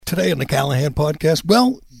Today on the Callahan podcast,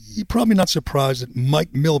 well, you're probably not surprised that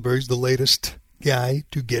Mike Milbury's the latest guy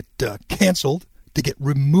to get canceled, to get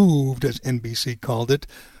removed, as NBC called it.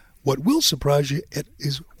 What will surprise you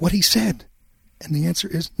is what he said. And the answer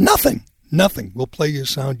is nothing. Nothing. We'll play you a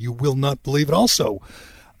sound you will not believe it. Also,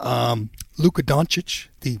 Luka Doncic,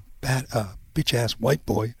 the bitch-ass white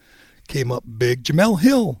boy, came up big. Jemele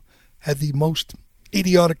Hill had the most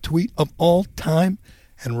idiotic tweet of all time.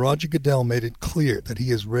 And Roger Goodell made it clear that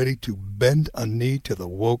he is ready to bend a knee to the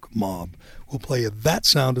woke mob. We'll play you that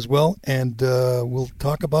sound as well, and we'll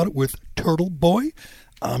talk about it with Turtle Boy.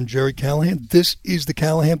 I'm Jerry Callahan. This is the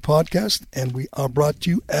Callahan Podcast, and we are brought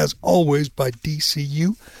to you, as always, by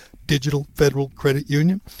DCU, Digital Federal Credit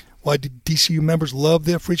Union. Why do DCU members love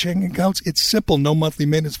their free checking accounts? It's simple. No monthly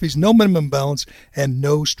maintenance fees, no minimum balance, and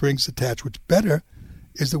no strings attached. What's better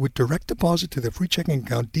is that with direct deposit to their free checking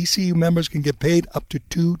account, DCU members can get paid up to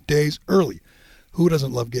 2 days early. Who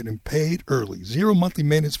doesn't love getting paid early? Zero monthly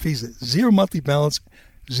maintenance fees, zero monthly balance,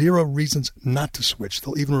 zero reasons not to switch.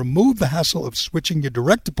 They'll even remove the hassle of switching your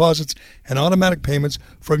direct deposits and automatic payments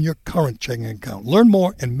from your current checking account. Learn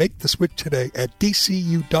more and make the switch today at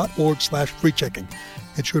dcu.org/free checking.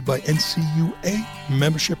 Insured by NCUA,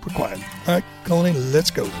 membership required. All right, Colleen,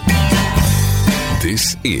 let's go.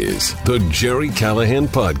 This is the Jerry Callahan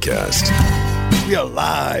Podcast. We are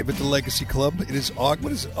live at the Legacy Club. It is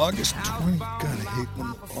August 20? God, I hate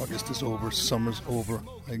when August is over, summer's over.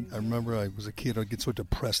 I remember I was a kid, I'd get so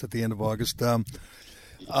depressed at the end of August. A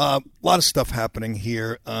lot of stuff happening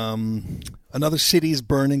here. Another city is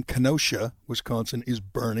burning. Kenosha, Wisconsin is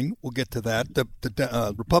burning. We'll get to that.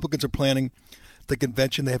 The Republicans are planning the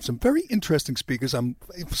convention. They have some very interesting speakers.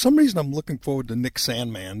 For some reason, I'm looking forward to Nick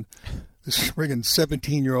Sandmann. This friggin'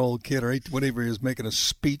 17-year-old kid or whatever he is making a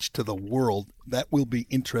speech to the world. That will be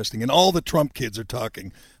interesting. And all the Trump kids are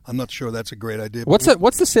talking. I'm not sure that's a great idea. What's the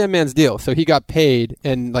Sandman's deal? So he got paid,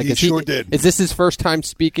 and like he did. Is this his first time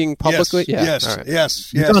speaking publicly? Yes, yeah.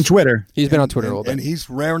 Yes. He's on Twitter. He's been on Twitter all day. And he's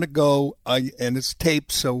raring to go. And it's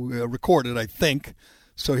taped, so recorded, I think.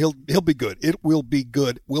 So he'll be good. It will be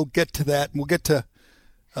good. We'll get to that. And we'll get to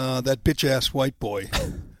that bitch-ass white boy.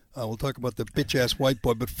 We'll talk about the bitch-ass white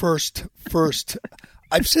boy. But first,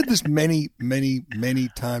 I've said this many, many, many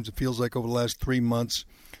times, it feels like over the last 3 months,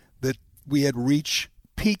 that we had reached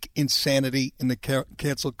peak insanity in the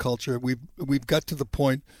cancel culture. We've got to the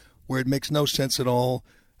point where it makes no sense at all.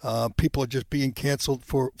 People are just being canceled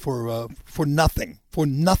for nothing. For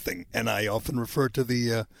nothing. And I often refer to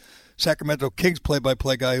the Sacramento Kings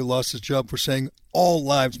play-by-play guy who lost his job for saying all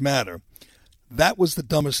lives matter. That was the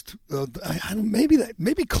dumbest.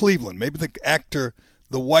 Maybe Cleveland. Maybe the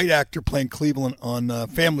white actor playing Cleveland on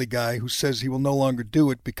Family Guy, who says he will no longer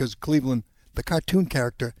do it because Cleveland, the cartoon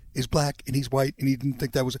character, is black and he's white, and he didn't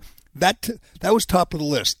think that was top of the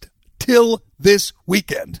list till this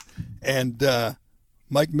weekend. And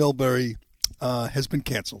Mike Milbury has been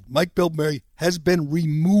canceled. Mike Milbury has been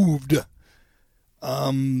removed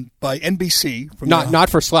by NBC.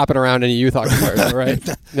 Not for slapping around any youth hockey players, right?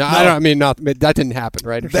 No, that didn't happen,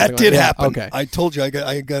 right? That did happen. Okay. I told you I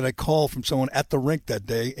got a call from someone at the rink that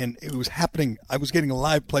day, and it was happening. I was getting a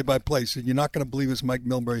live play-by-play. So you're not going to believe this. Mike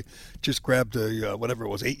Milbury just grabbed a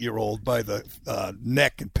 8-year-old by the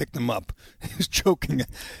neck and picked him up. He was choking,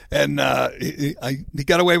 and he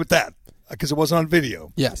got away with that because it wasn't on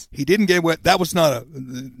video. Yes, he didn't get away. That was not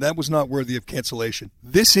worthy of cancellation.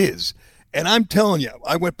 This is. And I'm telling you,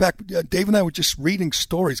 I went back. Dave and I were just reading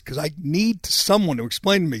stories because I need someone to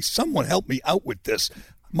explain to me. Someone help me out with this.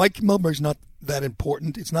 Mike Milbury's not that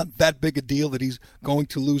important. It's not that big a deal that he's going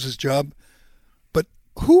to lose his job. But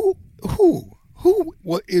who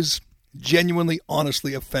is genuinely,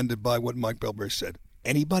 honestly offended by what Mike Milbury said?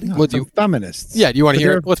 Anybody? No, feminists. Yeah, do you want to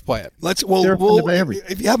hear it? Let's play it. If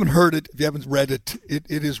you haven't heard it, if you haven't read it, it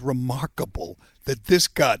is remarkable that this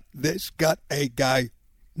got a guy.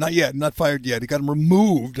 Not fired yet. He got him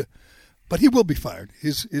removed, but he will be fired.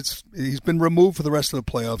 He's been removed for the rest of the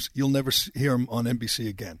playoffs. You'll never hear him on NBC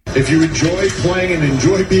again. If you enjoy playing and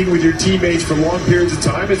enjoy being with your teammates for long periods of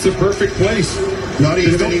time, it's a perfect place. Not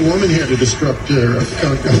even any woman here to disrupt their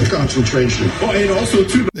concentration. Oh, and also,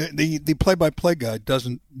 too, the play-by-play guy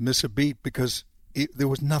doesn't miss a beat because there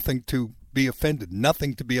was nothing to be offended,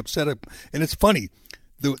 nothing to be upset at. And it's funny.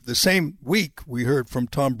 The same week, we heard from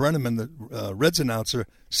Tom Brenneman, the Reds announcer,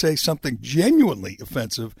 say something genuinely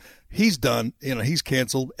offensive. He's done. He's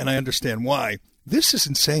canceled, and I understand why. This is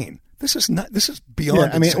insane. This is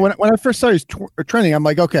beyond insane. When I first saw his trending, I'm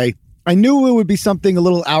like, okay, I knew it would be something a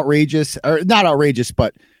little outrageous, or not outrageous,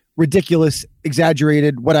 but ridiculous,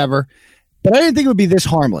 exaggerated, whatever. But I didn't think it would be this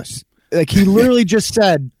harmless. Like, he literally just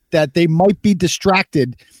said that they might be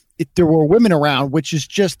distracted there were women around, which is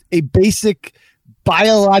just a basic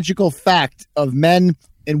biological fact of men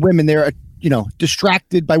and women. They're,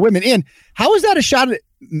 distracted by women. And how is that a shot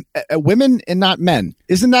at women and not men?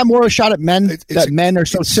 Isn't that more a shot at men, men are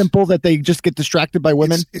so simple that they just get distracted by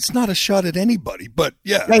women? It's not a shot at anybody, but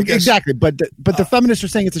yeah. Exactly. But the feminists are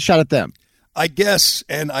saying it's a shot at them. I guess,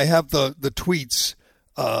 and I have the tweets,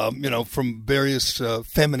 from various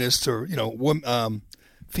feminists or,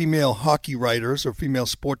 female hockey writers or female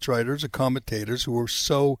sports writers or commentators who were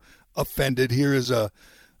so offended. Here is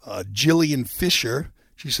Jillian Fisher.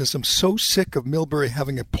 She says, I'm so sick of Milbury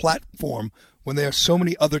having a platform when there are so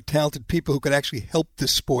many other talented people who could actually help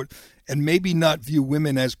this sport and maybe not view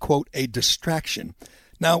women as, quote, a distraction.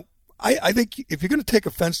 Now, I think if you're going to take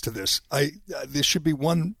offense to this, there should be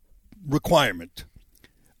one requirement.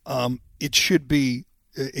 It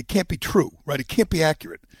can't be true, right? It can't be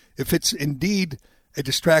accurate. If it's indeed a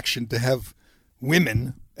distraction to have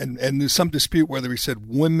women, and there's some dispute whether he said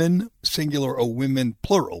women singular or women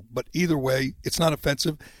plural, but either way, it's not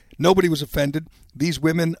offensive. Nobody was offended. These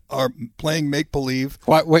women are playing make-believe.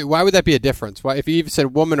 Why would that be a difference? Why, if you even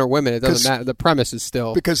said woman or women, it doesn't matter. The premise is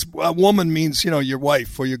still... Because a woman means, your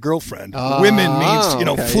wife or your girlfriend. Women means,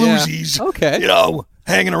 floozies,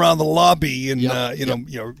 hanging around the lobby and,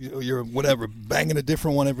 you're whatever, banging a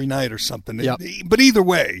different one every night or something. Yep. But either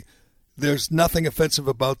way, there's nothing offensive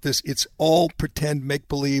about this. It's all pretend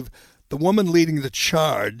make-believe. The woman leading the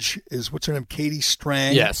charge is, what's her name, Katie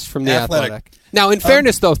Strang? Yes, from the Athletic. Now, in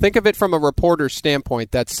fairness, though, think of it from a reporter's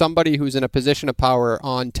standpoint, that somebody who's in a position of power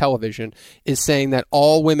on television is saying that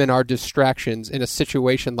all women are distractions in a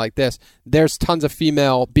situation like this. There's tons of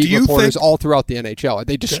female beat reporters all throughout the NHL. Are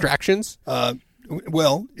they distractions?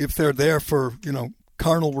 Well, if they're there for,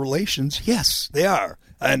 carnal relations, yes, they are.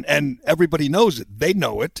 And everybody knows it. They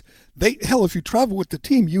know it. If you travel with the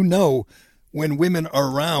team, when women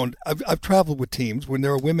are around. I've traveled with teams when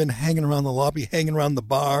there are women hanging around the lobby, hanging around the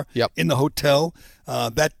bar, in the hotel.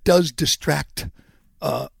 That does distract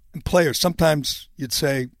players. Sometimes you'd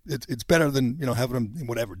say it's better than having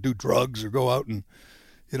them do drugs or go out and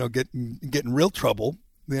get in real trouble.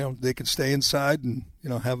 They can stay inside and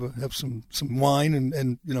have some wine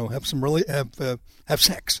and have some have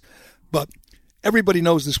sex, but. Everybody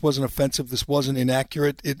knows this wasn't offensive. This wasn't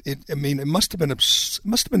inaccurate. It must have been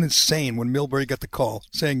insane when Milbury got the call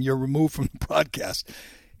saying you're removed from the broadcast,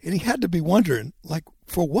 and he had to be wondering, like,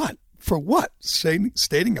 for what? For what?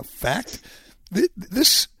 Stating a fact.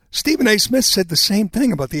 This Stephen A. Smith said the same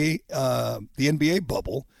thing about the NBA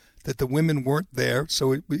bubble, that the women weren't there,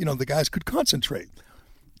 so the guys could concentrate.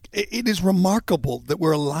 It is remarkable that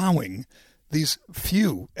we're allowing these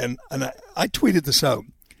few, and I tweeted this out.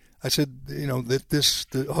 I said,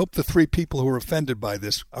 I hope the three people who are offended by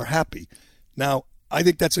this are happy. Now, I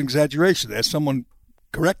think that's an exaggeration. As someone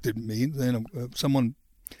corrected me, someone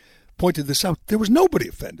pointed this out. There was nobody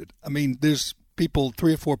offended. There's people,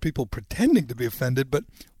 3 or 4 people pretending to be offended, but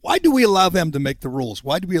why do we allow them to make the rules?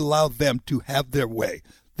 Why do we allow them to have their way?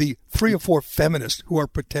 The 3 or 4 feminists who are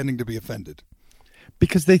pretending to be offended.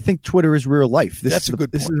 Because they think Twitter is real life. That's a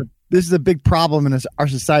good point. This is a big problem in our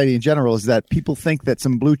society in general, is that people think that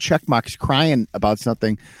some blue check marks crying about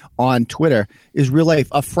something on Twitter is real life.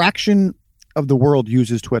 A fraction of the world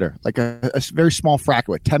uses Twitter, like a very small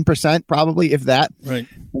fraction, 10% probably, if that. Right.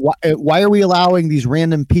 Why are we allowing these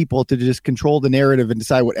random people to just control the narrative and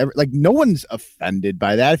decide whatever? Like, no one's offended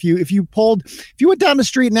by that. If you went down the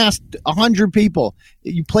street and asked 100 people,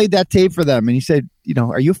 you played that tape for them and you said,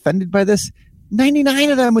 are you offended by this?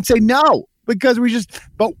 99 of them would say no. Because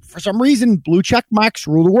but for some reason, blue check marks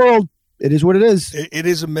rule the world. It is what it is. It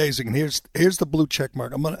is amazing. And here's the blue check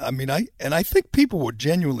mark. I think people were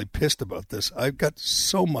genuinely pissed about this. I've got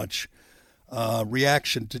so much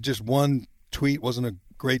reaction to just one tweet. It wasn't a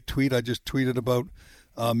great tweet. I just tweeted about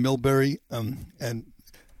Milbury, and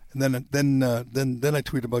then I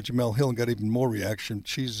tweeted about Jemele Hill and got even more reaction.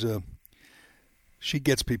 She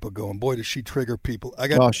gets people going. Boy, does she trigger people! I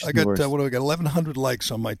got 1,100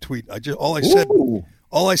 likes on my tweet. All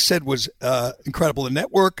I said was incredible. The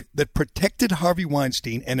network that protected Harvey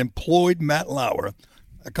Weinstein and employed Matt Lauer,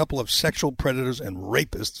 a couple of sexual predators and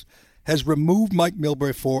rapists, has removed Mike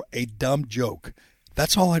Milbury for a dumb joke.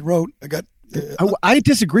 That's all I wrote. I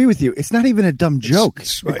disagree with you. It's not even a dumb joke.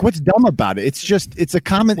 Right. Like, what's dumb about it? It's a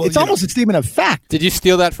comment. Well, it's almost a statement of fact. Did you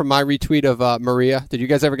steal that from my retweet of Maria? Did you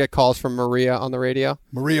guys ever get calls from Maria on the radio?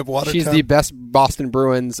 Maria of Watertown? She's the best Boston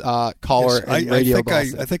Bruins caller in radio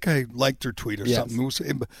Boston. I think I liked her tweet or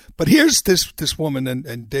something. But here's this woman,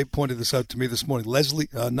 and Dave pointed this out to me this morning.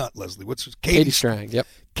 Katie Strang. Yep.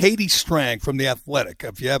 Katie Strang from The Athletic.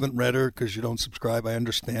 If you haven't read her because you don't subscribe, I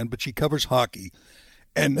understand. But she covers hockey.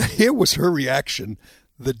 And here was her reaction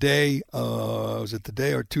the day, was it the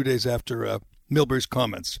day or 2 days after Milbury's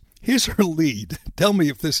comments? Here's her lead. Tell me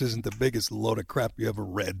if this isn't the biggest load of crap you ever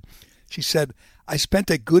read. She said, I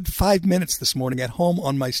spent a good 5 minutes this morning at home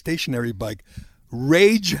on my stationary bike,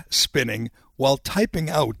 rage spinning while typing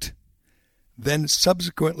out, then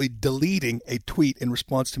subsequently deleting a tweet in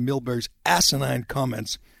response to Milbury's asinine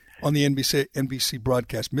comments on the NBC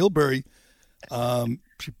broadcast. Milbury,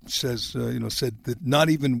 she says, said that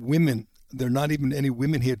not even women, there are not even any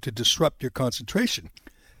women here to disrupt your concentration.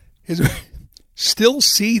 Still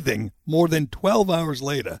seething more than 12 hours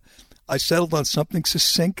later, I settled on something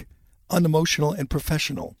succinct, unemotional, and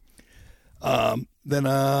professional. Then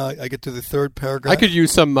I get to the third paragraph. I could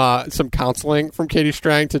use some counseling from Katie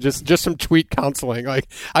Strang to just some tweet counseling. Like,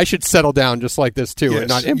 I should settle down just like this too, and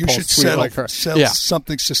not impulse you should tweet like her. Settle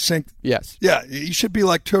something succinct. Yes. Yeah, you should be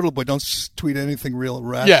like Turtle Boy. Don't tweet anything real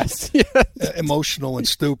rash. Yes. Emotional and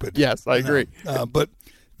stupid. Yes, I agree. But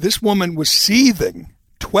this woman was seething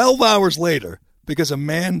 12 hours later because a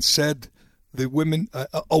man said a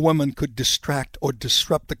woman could distract or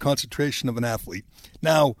disrupt the concentration of an athlete.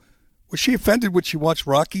 Now, was she offended when she watched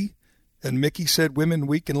Rocky and Mickey said women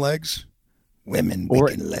weaken legs? Women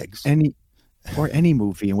weaken legs. Any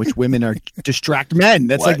movie in which women are distract men.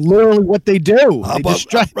 That's like literally what they do. How about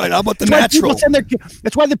The Natural?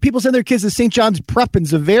 That's why the people send their kids to St. John's Prep and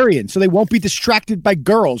Zavarian, so they won't be distracted by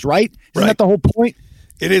girls, right? Isn't that the whole point?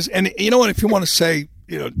 It is. And you know what, if you want to say,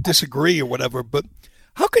 disagree or whatever, but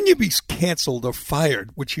how can you be canceled or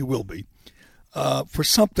fired, which you will be, for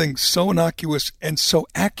something so innocuous and so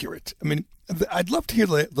accurate? I mean, I'd love to hear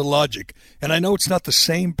the logic. And I know it's not the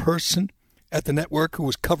same person at the network who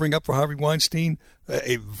was covering up for Harvey Weinstein,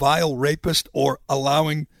 a vile rapist, or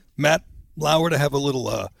allowing Matt Lauer to have a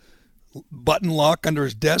little button lock under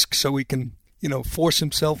his desk so he can, force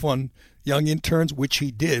himself on young interns, which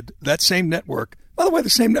he did. That same network, by the way, the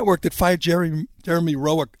same network that fired Jeremy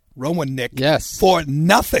Roenick for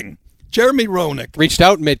nothing. Jeremy Roenick reached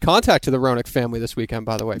out and made contact to the Roenick family this weekend,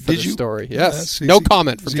 by the way, for this story. Yes. No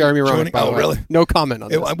comment from Jeremy Roenick, by the way. Really? No comment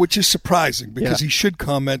on this. Which is surprising because he should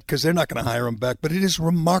comment because they're not going to hire him back. But it is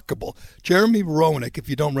remarkable. Jeremy Roenick, if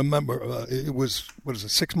you don't remember, it was,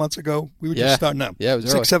 6 months ago? We were just starting out. Yeah, it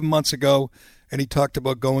was 6-7 months ago. And he talked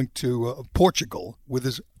about going to Portugal with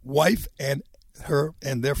his wife and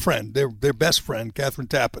their friend, their best friend, Catherine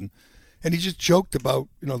Tappan. And he just joked about,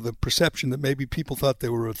 the perception that maybe people thought they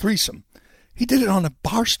were a threesome. He did it on a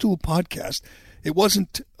Barstool podcast. It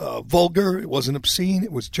wasn't vulgar. It wasn't obscene.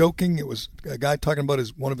 It was joking. It was a guy talking about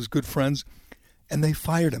one of his good friends. And they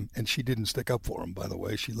fired him. And she didn't stick up for him, by the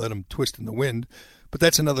way. She let him twist in the wind. But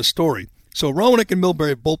that's another story. So Roenick and Milbury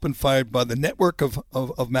have both been fired by the network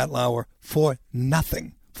of Matt Lauer for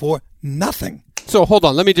nothing. For nothing. So hold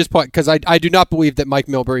on, let me just point, because I do not believe that Mike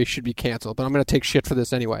Milbury should be canceled, but I'm going to take shit for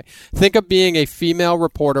this anyway. Think of being a female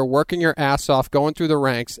reporter, working your ass off, going through the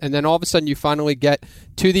ranks, and then all of a sudden you finally get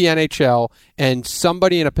to the NHL, and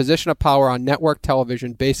somebody in a position of power on network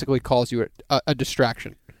television basically calls you a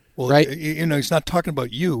distraction. Well, right? He's not talking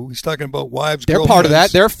about you. He's talking about wives. They're part of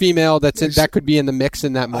that. They're female. That could be in the mix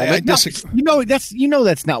in that moment. I disagree.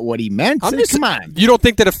 That's not what he meant. Come on. You don't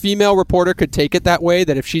think that a female reporter could take it that way?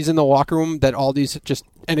 That if she's in the locker room, that all these just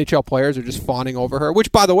NHL players are just fawning over her?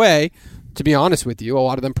 Which, by the way, to be honest with you, a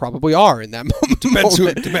lot of them probably are in that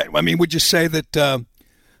moment. I mean, would you say that?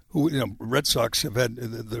 Red Sox have had.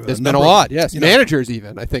 There's been a lot, yes. Managers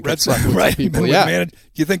even, I think. Red Sox, right? People, do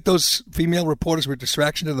you think those female reporters were a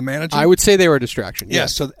distraction to the manager? I would say they were a distraction. Yeah.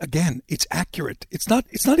 So again, it's accurate. It's not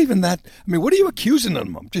even that. I mean, what are you accusing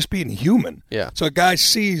them of? Just being human. Yeah. So a guy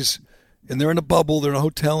sees, and they're in a bubble. They're in a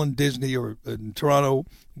hotel in Disney or in Toronto,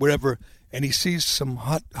 wherever, and he sees some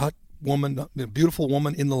hot woman, a beautiful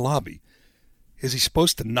woman in the lobby. Is he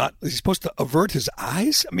supposed to avert his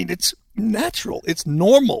eyes? I mean, it's natural. It's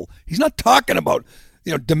normal. He's not talking about,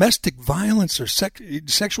 domestic violence or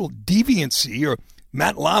sexual deviancy or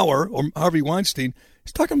Matt Lauer or Harvey Weinstein.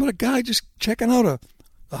 He's talking about a guy just checking out a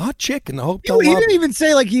hot chick in the hotel lobby. He didn't even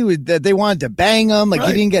say like that they wanted to bang him. Like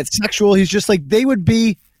He didn't get sexual. He's just like they would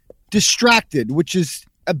be distracted, which is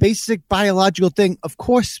a basic biological thing. Of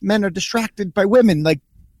course, men are distracted by women. Like,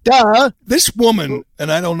 duh. This woman,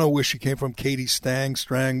 and I don't know where she came from, Katie Strang,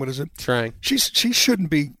 what is it? Strang. She shouldn't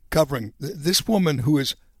be covering. This woman who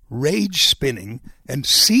is rage spinning and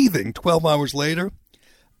seething 12 hours later,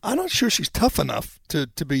 I'm not sure she's tough enough to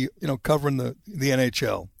be, covering the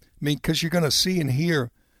NHL. I mean, because you're going to see and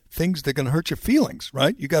hear things that are going to hurt your feelings,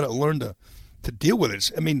 right? You got to learn to deal with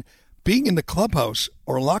it. I mean, being in the clubhouse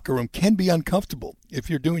or locker room can be uncomfortable. If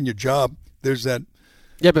you're doing your job, there's that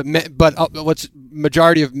Yeah, but what's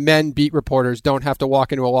majority of men beat reporters don't have to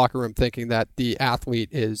walk into a locker room thinking that the athlete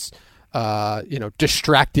is,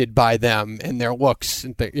 distracted by them and their looks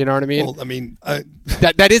and you know what I mean? Well, I mean,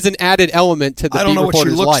 that is an added element to the I don't beat know what she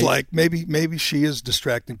reporter's looks life. like. Maybe she is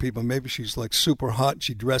distracting people. Maybe she's like super hot. And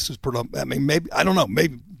she dresses I mean, maybe I don't know.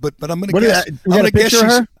 Maybe, but I'm going to guess.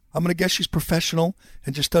 I'm going to guess she's professional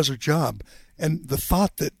and just does her job. And the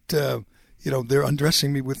thought that they're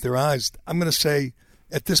undressing me with their eyes, I'm going to say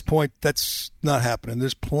at this point that's not happening.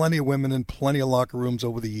 There's plenty of women in plenty of locker rooms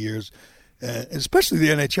over the years, especially the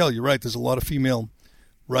NHL. You're right. There's a lot of female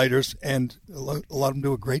writers, and a lot of them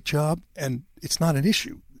do a great job, and it's not an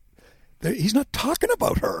issue. He's not talking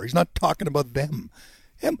about her. He's not talking about them.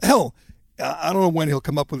 Hell, I don't know when he'll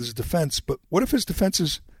come up with his defense, but what if his defense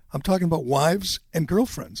is, I'm talking about wives and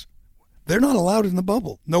girlfriends. They're not allowed in the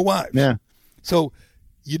bubble. No wives. Yeah. So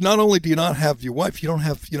you not only do you not have your wife, you don't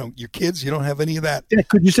have your kids. You don't have any of that. Yeah.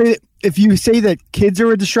 Could you say if you say that kids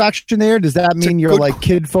are a distraction there, does that mean you're like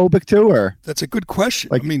kid phobic too, or? That's a good question.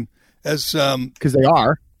 Like, I mean, as because they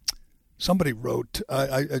are. Somebody wrote.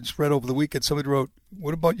 I just read over the weekend. Somebody wrote,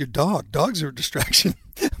 "What about your dog? Dogs are a distraction."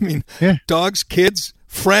 I mean, dogs, kids,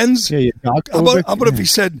 friends. Yeah, dog How about if he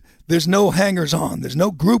said, "There's no hangers on. There's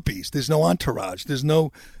no groupies. There's no entourage. There's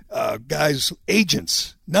no guys,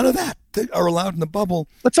 agents. None of that are allowed in the bubble."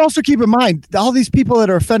 Let's also keep in mind all these people that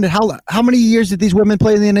are offended. How many years did these women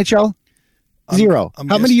play in the NHL? Zero.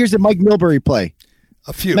 How many years did Mike Milbury play?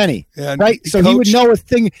 A few. Many. Yeah, right? So he would know a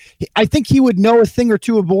thing. I think he would know a thing or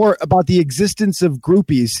two more about the existence of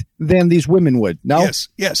groupies than these women would. No?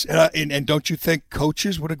 Yes. And don't you think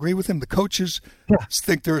coaches would agree with him? The coaches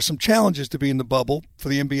think there are some challenges to be in the bubble for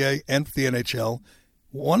the NBA and for the NHL.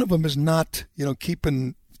 One of them is not,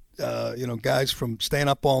 keeping, guys from staying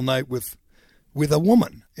up all night with a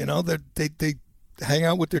woman. They hang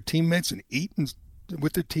out with their teammates and eat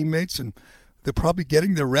with their teammates, and they're probably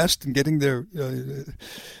getting their rest and getting their,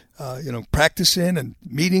 practice in and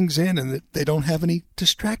meetings in, and they don't have any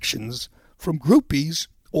distractions from groupies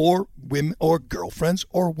or women or girlfriends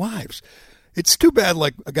or wives. It's too bad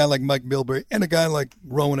like a guy like Mike Milbury and a guy like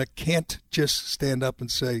Rowena can't just stand up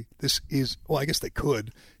and say, this is, well, I guess they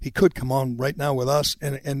could. He could come on right now with us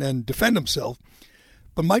and then defend himself.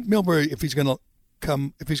 But Mike Milbury, if he's going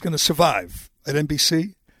to survive at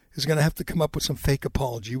NBC, is going to have to come up with some fake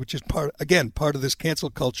apology, which is part of this cancel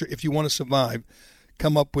culture. If you want to survive,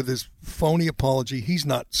 come up with his phony apology. He's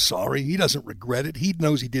not sorry. He doesn't regret it. He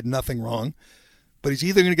knows he did nothing wrong. But he's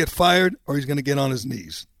either going to get fired or he's going to get on his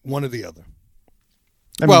knees, one or the other.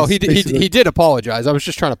 He did apologize. I was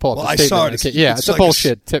just trying to pull up the statement. I saw it. It's a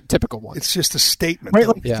bullshit, typical one. It's just a statement. Right?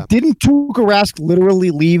 Didn't Tuukka Rask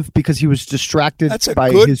literally leave because he was distracted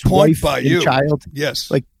by his wife and child?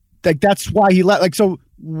 Yes. Like that's why he left. Like, so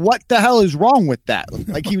what the hell is wrong with that?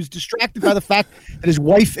 Like, he was distracted by the fact that his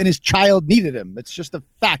wife and his child needed him. It's just a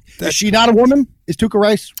fact. Is she not a woman? Is Tuukka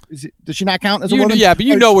Rask? Does she not count as a woman? Yeah, but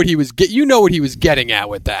you know what he was getting at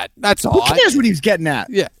with that. That's all. Who cares what he was getting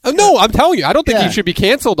at? Yeah. No, I'm telling you, I don't think he should be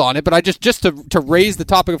canceled on it. But I just to raise the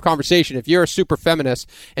topic of conversation. If you're a super feminist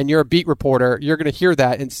and you're a beat reporter, you're going to hear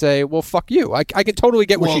that and say, "Well, fuck you." I can totally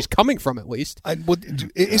get where she's coming from. At least.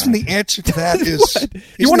 Isn't the answer to that is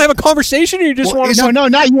you want to have a conversation, or you just want to? No,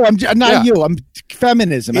 not you. I'm not you. I'm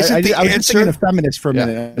feminism. I was just thinking of feminist for a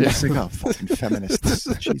minute. Yeah. I'm just like, oh, fucking feminists.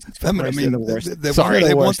 Feminist. I mean, they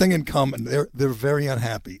have one thing in common. They're very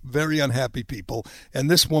unhappy people. And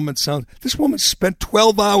this woman spent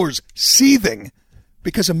 12 hours seething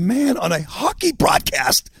because a man on a hockey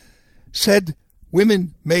broadcast said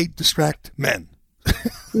women may distract men.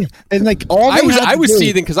 And like I was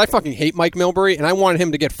seething because I fucking hate Mike Milbury, and I wanted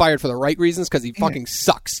him to get fired for the right reasons because he fucking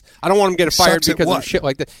sucks. I don't want him to get fired because of shit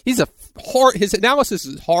like that. His analysis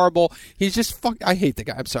is horrible. He's just I hate the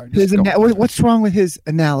guy. I'm sorry. What's wrong with his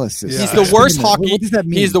analysis? He's the worst hockey. What does that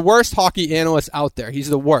mean? He's the worst hockey analyst out there. He's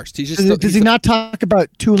the worst. He's just. Does he not talk about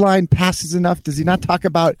 2-line passes enough? Does he not talk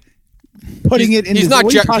about putting it in? He's not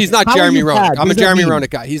Jeremy Roenick. I'm a Jeremy Roenick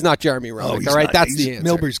guy. He's not Jeremy Roenick. All right, that's the answer.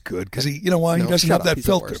 Milbury's good because he doesn't have that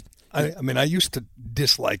filter. I mean, I used to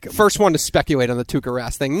dislike him. First one to speculate on the Tuukka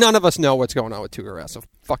Rask thing. None of us know what's going on with Tuukka Rask, so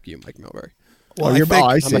fuck you, Mike Milbury. Well,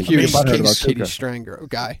 I'm a huge Katie Stranger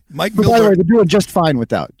guy. Mike Milbury, by the way, they're doing just fine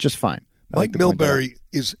without. Just fine. Mike Milbury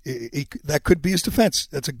that could be his defense.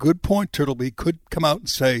 That's a good point, Turtleby. He could come out and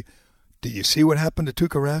say, "Do you see what happened to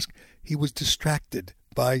Tuukka Rask? He was distracted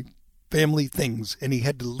by family things, and he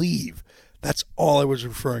had to leave." That's all I was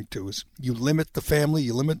referring to. Is you limit the family,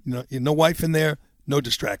 you limit no wife in there, no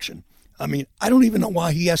distraction. I mean, I don't even know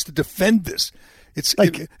why he has to defend this. It's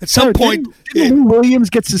Like at some point. Didn't Lou Williams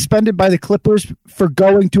get suspended by the Clippers for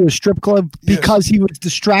going to a strip club because he was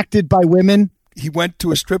distracted by women? He went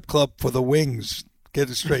to a strip club for the wings. Get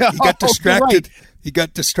it straight. He got distracted. Right. He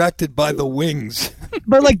got distracted by the wings.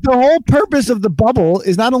 But like the whole purpose of the bubble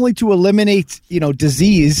is not only to eliminate,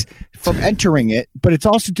 disease from entering it, but it's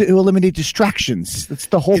also to eliminate distractions. That's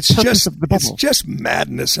the whole purpose of the bubble. It's just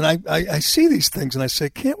madness. And I see these things and I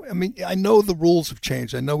say, I know the rules have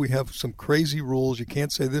changed. I know we have some crazy rules. You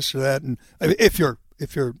can't say this or that. And if you're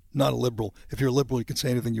not a liberal, if you're a liberal, you can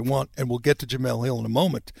say anything you want. And we'll get to Jemele Hill in a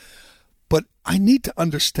moment. But I need to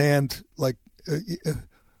understand,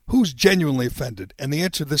 who's genuinely offended? And the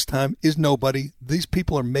answer this time is nobody. These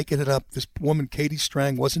people are making it up. This woman, Katie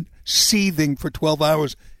Strang, wasn't seething for 12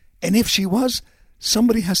 hours. And if she was,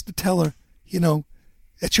 somebody has to tell her,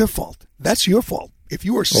 it's your fault. That's your fault. If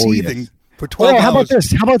you are seething for 12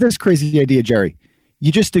 hours. How about this crazy idea, Jerry?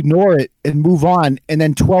 You just ignore it and move on. And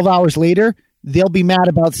then 12 hours later, they'll be mad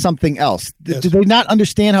about something else. Yes. Do they not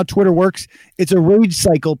understand how Twitter works? It's a rage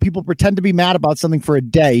cycle. People pretend to be mad about something for a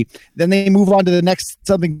day. Then they move on to the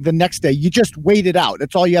next day. You just wait it out.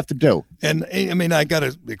 That's all you have to do. And I got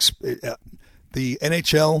to the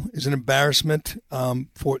NHL is an embarrassment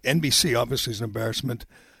for NBC. Obviously, is an embarrassment.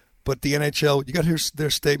 But the NHL, you got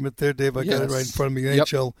their statement there, Dave. I got it right in front of me. The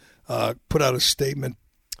NHL put out a statement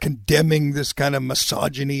condemning this kind of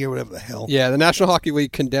misogyny or whatever the hell. Yeah, the National Hockey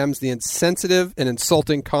League condemns the insensitive and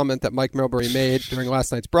insulting comment that Mike Milbury made during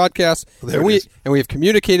last night's broadcast. Well, we have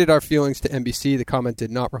communicated our feelings to NBC. The comment did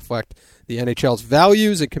not reflect the NHL's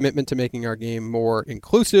values and commitment to making our game more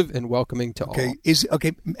inclusive and welcoming to all.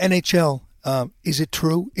 NHL, is it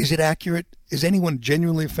true? Is it accurate? Is anyone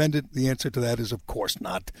genuinely offended? The answer to that is of course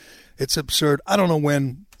not. It's absurd. I don't know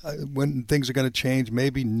when things are going to change.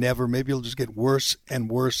 Maybe never. Maybe it'll just get worse and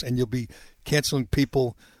worse, and you'll be canceling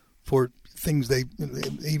people for things they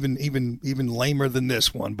even lamer than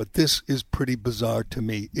this one. But this is pretty bizarre to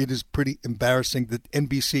me. It is pretty embarrassing that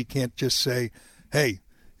NBC can't just say, "Hey,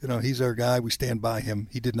 he's our guy. We stand by him.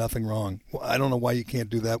 He did nothing wrong." Well, I don't know why you can't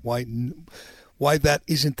do that. Why that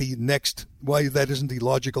isn't the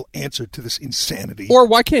logical answer to this insanity? Or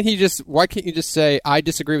why can't you just say, I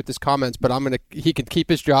disagree with his comments, but he can keep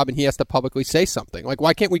his job and he has to publicly say something. Like,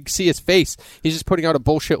 why can't we see his face? He's just putting out a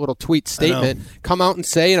bullshit little tweet statement. Come out and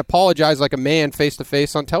say and apologize like a man face to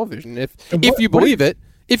face on television. If you believe it.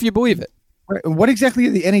 What exactly are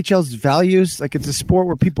the NHL's values? Like, it's a sport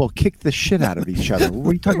where people kick the shit out of each other. What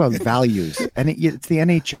are you talking about values? And it's the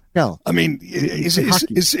NHL. I mean,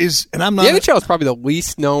 and I'm not. The NHL is probably the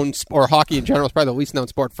least known, or hockey in general is probably the least known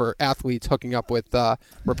sport for athletes hooking up with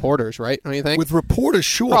reporters, right? Don't you think? With reporters,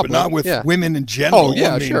 sure, probably, but not with women in general. Oh,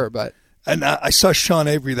 yeah, sure, but. And I saw Sean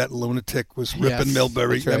Avery, that lunatic, was ripping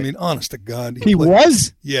Milbury. Right. I mean, honest to God. He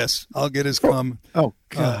was? Yes. I'll get his comment. Oh,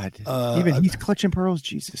 God. Even he's clutching pearls?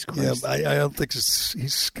 Jesus Christ. Yeah, I don't think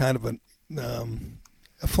he's kind of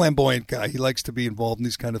a flamboyant guy. He likes to be involved in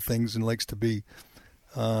these kind of things and likes to be,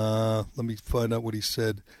 let me find out what he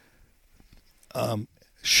said.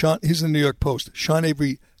 He's in the New York Post. Sean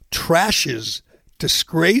Avery trashes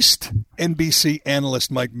disgraced NBC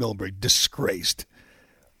analyst Mike Milbury. Disgraced.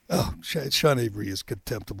 Oh, Sean Avery is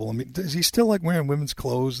contemptible. I mean, does he still like wearing women's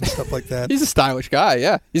clothes and stuff like that? He's a stylish guy,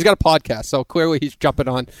 yeah. He's got a podcast, so clearly he's jumping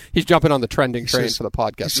on the trending train for the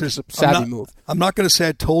podcast. It's a savvy move. I'm not going to say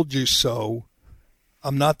I told you so.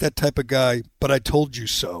 I'm not that type of guy, but I told you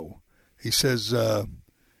so. He says,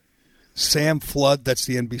 Sam Flood, that's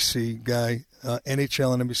the NBC guy,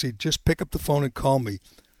 NHL and NBC, just pick up the phone and call me.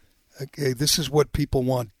 Okay, this is what people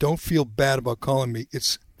want. Don't feel bad about calling me.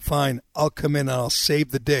 It's fine, I'll come in and I'll save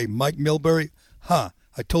the day. Mike Milbury, I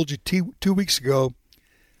told you 2 weeks ago,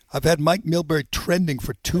 I've had Mike Milbury trending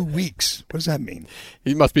for 2 weeks. What does that mean?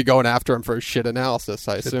 He must be going after him for his shit analysis,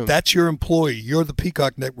 I assume. That's your employee. You're the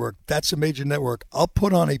Peacock Network. That's a major network. I'll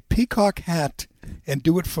put on a Peacock hat and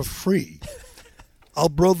do it for free. I'll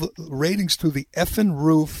blow the ratings through the effing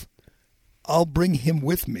roof. I'll bring him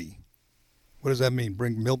with me. What does that mean?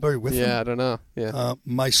 Bring Milbury with him? Yeah, I don't know. Yeah.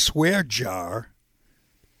 My swear jar.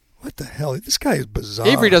 What the hell? This guy is bizarre.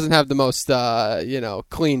 Avery doesn't have the most,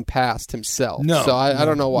 clean past himself. No. So I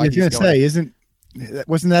don't know why he's going to say,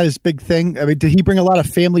 wasn't that his big thing? I mean, did he bring a lot of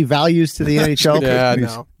family values to the NHL? Yeah,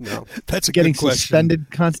 no. That's a getting good question.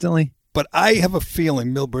 Suspended constantly. But I have a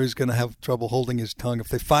feeling Milbury's going to have trouble holding his tongue. If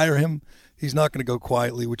they fire him, he's not going to go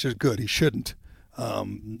quietly, which is good. He shouldn't.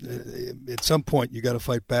 At some point, you got to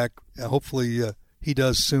fight back. Hopefully, he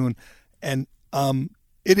does soon. And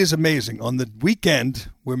it is amazing. On the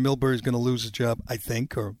weekend where Milbury is going to lose his job, I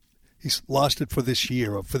think, or he's lost it for this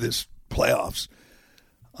year or for this playoffs,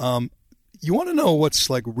 You want to know what's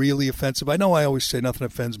like really offensive? I know I always say nothing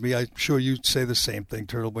offends me. I'm sure you say the same thing,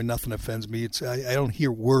 Turtle Boy. Nothing offends me. I don't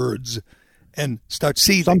hear words and start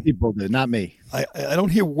seething. Some people do, not me. I don't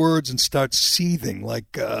hear words and start seething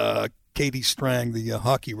like Katie Strang, the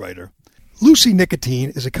hockey writer. Lucy Nicotine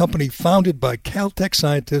is a company founded by Caltech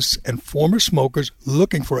scientists and former smokers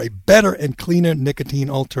looking for a better and cleaner nicotine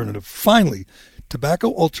alternative. Finally, tobacco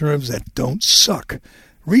alternatives that don't suck.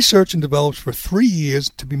 Research and developed for 3 years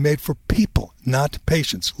to be made for people, not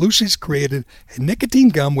patients. Lucy's created a nicotine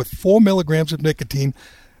gum with 4 milligrams of nicotine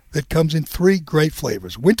that comes in 3 great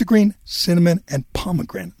flavors: wintergreen, cinnamon, and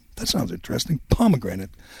pomegranate. That sounds interesting.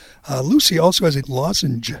 Pomegranate. Lucy also has a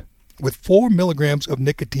lozenge with 4 milligrams of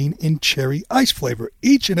nicotine in cherry ice flavor.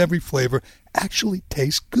 Each and every flavor actually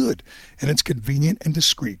tastes good, and it's convenient and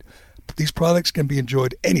discreet. These products can be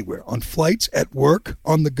enjoyed anywhere, on flights, at work,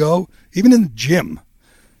 on the go, even in the gym.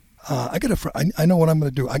 I know what I'm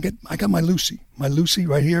going to do. I got my Lucy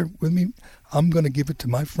right here with me. I'm going to give it to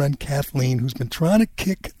my friend Kathleen, who's been trying to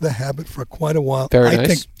kick the habit for quite a while. Very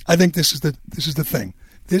nice. I think this is the thing.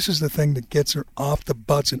 This is the thing that gets her off the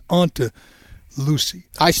butts and onto Lucy.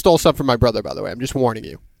 I stole some from my brother, by the way. I'm just warning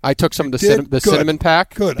you. I took some of the cinnamon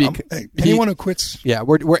pack. Good. Anyone who quits. Yeah,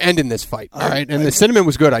 we're ending this fight. All right. And the cinnamon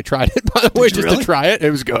was good. I tried it, by the way, just to try it. It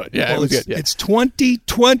was good. Yeah, it was good. Yeah. It's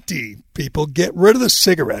 2020, people. Get rid of the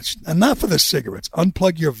cigarettes. Enough of the cigarettes.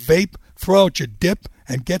 Unplug your vape, throw out your dip,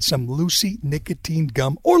 and get some Lucy nicotine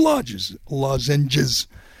gum or lozenges.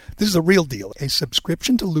 This is a real deal. A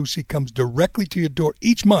subscription to Lucy comes directly to your door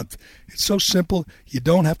each month. It's so simple, you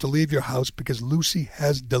don't have to leave your house because Lucy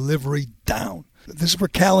has delivery down. This is for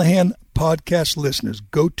Callahan podcast listeners.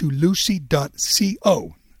 Go to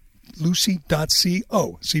lucy.co.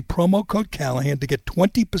 Lucy.co. See promo code Callahan to get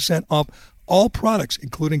 20% off all products,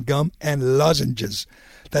 including gum and lozenges.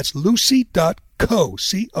 That's lucy.co,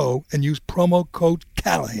 C-O, and use promo code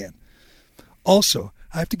Callahan. Also,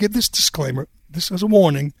 I have to give this disclaimer. This is a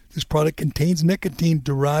warning. This product contains nicotine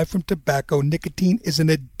derived from tobacco. Nicotine is an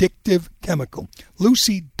addictive chemical.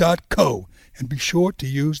 Lucy.co. And be sure to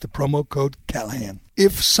use the promo code Callahan.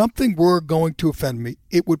 If something were going to offend me,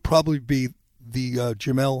 it would probably be the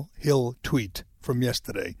Jemele Hill tweet from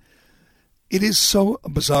yesterday. It is so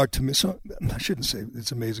bizarre to me. So I shouldn't say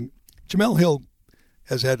it's amazing. Jemele Hill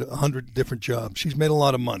has had 100 different jobs. She's made a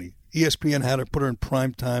lot of money. ESPN had her, put her in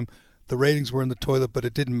prime time. The ratings were in the toilet, but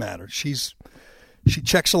it didn't matter. She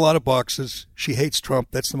checks a lot of boxes. She hates Trump.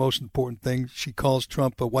 That's the most important thing. She calls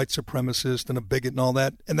Trump a white supremacist and a bigot and all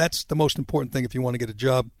that. And that's the most important thing if you want to get a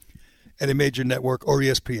job at a major network or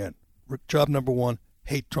ESPN. Job number 1,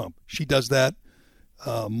 hate Trump. She does that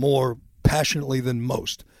more passionately than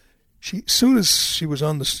most. As soon as she was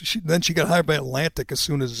on then she got hired by Atlantic as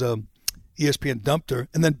soon as ESPN dumped her.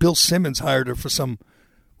 And then Bill Simmons hired her for some,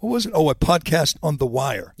 what was it? Oh, a podcast on The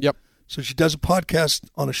Wire. Yep. So she does a podcast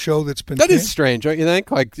on a show that's been... That is strange, don't you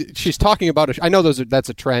think? Like, she's talking about I know that's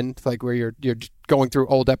a trend, like where you're going through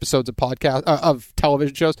old episodes of of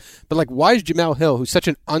television shows, but like, why is Jemele Hill, who's such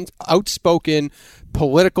an outspoken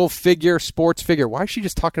political figure, sports figure, why is she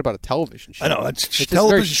just talking about a television show? I know. It's a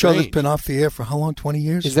television show that's been off the air for how long? 20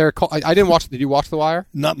 years? Is there I didn't watch... Did you watch The Wire?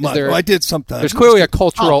 Not much. I did sometimes. There's clearly a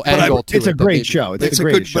cultural angle to it. It's a great show. It's a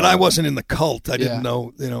good show. But I wasn't in the cult. I didn't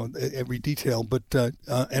know every detail. But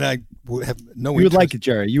and I would have no interest. You would like it,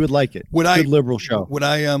 Jerry. You would like it. Good liberal show. Would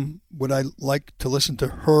I like to listen to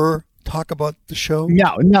her talk about the show?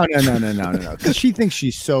 No. Because she thinks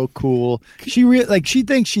she's so cool. She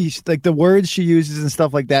thinks she's like the words she uses and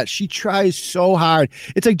stuff like that. She tries so hard.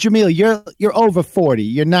 It's like, Jemele, you're over 40.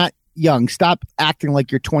 You're not young. Stop acting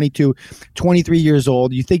like you're 22, 23 years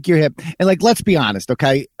old. You think you're hip. And like, let's be honest,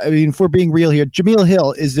 okay? I mean, if we're being real here, Jemele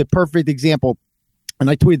Hill is a perfect example. And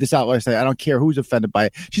I tweeted this out last night. I don't care who's offended by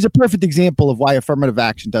it. She's a perfect example of why affirmative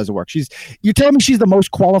action doesn't work. You're telling me she's the most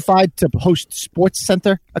qualified to host Sports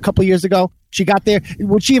Center a couple of years ago? She got there.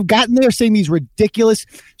 Would she have gotten there saying these ridiculous,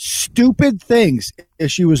 stupid things if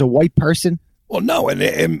she was a white person? Well, no.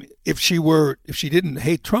 And if she didn't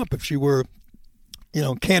hate Trump, if she were,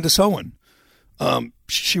 Candace Owen,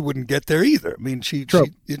 she wouldn't get there either. I mean,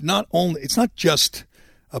 it's not just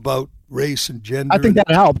about race and gender. I think that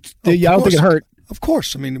helped. I don't think it hurt. Of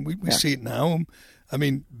course. I mean, we see it now. I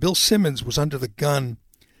mean, Bill Simmons was under the gun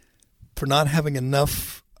for not having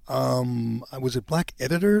enough, was it black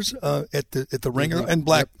editors at the Ringer and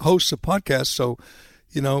black hosts of podcasts. So,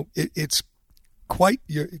 it's quite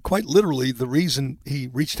literally the reason he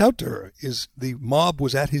reached out to her is the mob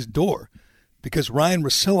was at his door because Ryan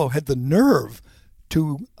Russillo had the nerve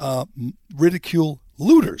to ridicule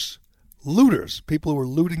looters, people who were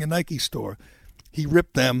looting a Nike store. He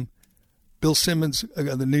ripped them Bill Simmons,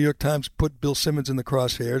 the New York Times put Bill Simmons in the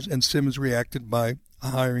crosshairs, and Simmons reacted by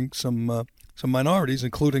hiring some minorities,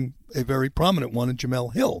 including a very prominent one in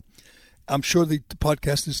Jemele Hill. I'm sure the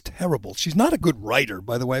podcast is terrible. She's not a good writer,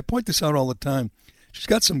 by the way. I point this out all the time. She's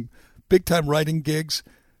got some big-time writing gigs.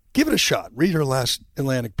 Give it a shot. Read her last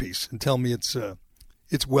Atlantic piece and tell me it's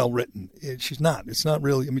well written. She's not. It's not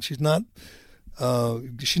really. I mean, she's not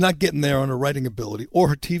getting there on her writing ability or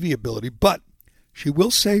her TV ability, but she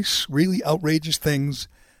will say really outrageous things,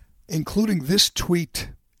 including this tweet,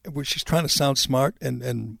 where she's trying to sound smart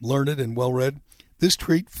and learned and well-read. This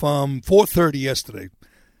tweet from 4:30 yesterday.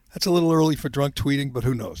 That's a little early for drunk tweeting, but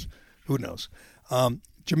who knows? Who knows?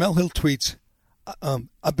 Jemele Hill tweets,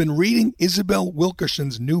 I've been reading Isabel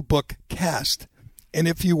Wilkerson's new book, Caste, and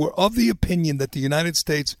if you were of the opinion that the United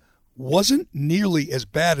States wasn't nearly as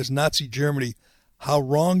bad as Nazi Germany, how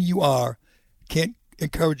wrong you are. Can't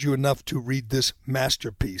encourage you enough to read this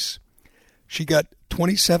masterpiece. She got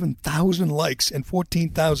 27,000 likes and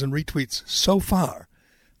 14,000 retweets so far.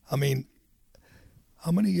 I mean,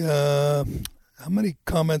 how many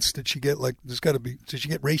comments did she get? Like, there's got to be. Did she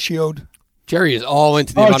get ratioed? Jerry is all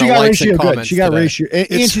into the amount of likes and comments. She got ratioed,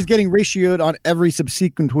 and she's getting ratioed on every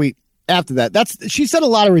subsequent tweet after that. She said a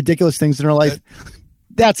lot of ridiculous things in her life.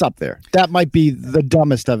 That's up there. That might be the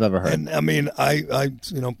dumbest I've ever heard. And I mean, I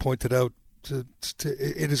pointed out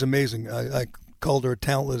it is amazing. I called her a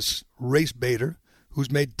talentless race baiter who's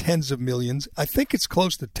made tens of millions. I think it's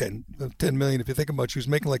close to 10 million if you think about it. She was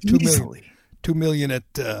making like $2 million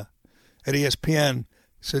at ESPN.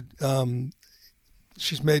 Said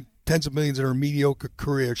she's made tens of millions in her mediocre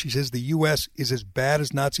career. She says the U.S. is as bad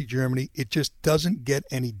as Nazi Germany. It just doesn't get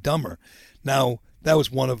any dumber. Now, that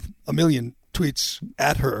was one of a million tweets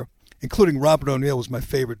at her, including Robert O'Neill was my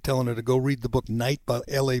favorite, telling her to go read the book Night by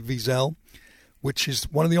L.A. Wiesel, which is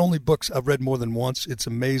one of the only books I've read more than once. It's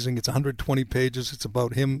amazing. It's 120 pages. It's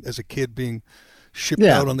about him as a kid being shipped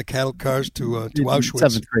out on the cattle cars to Auschwitz.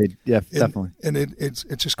 7th grade, definitely. And it's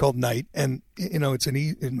just called Night. And, it's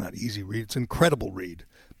it's not easy read. It's an incredible read,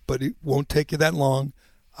 but it won't take you that long.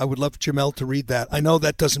 I would love Jemele to read that. I know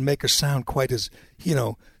that doesn't make her sound quite as,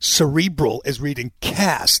 cerebral as reading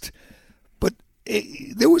Caste, but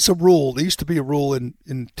there was a rule. There used to be a rule in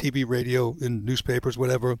TV, radio, in newspapers,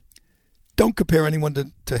 whatever. Don't compare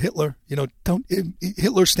anyone to Hitler.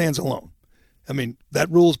 Hitler stands alone. I mean, that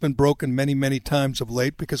rule's been broken many, many times of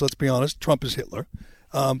late because, let's be honest, Trump is Hitler.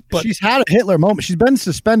 But she's had a Hitler moment. She's been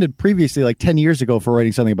suspended previously, like 10 years ago, for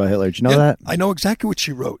writing something about Hitler. Did you know that? I know exactly what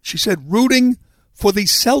she wrote. She said, rooting for the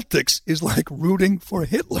Celtics is like rooting for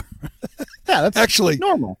Hitler. Yeah, that's actually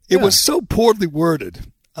normal. It was so poorly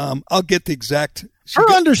worded. I'll get the exact. Her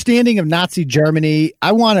understanding of Nazi Germany,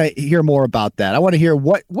 I want to hear more about that. I want to hear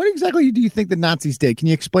what exactly do you think the Nazis did? Can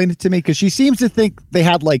you explain it to me? Because she seems to think they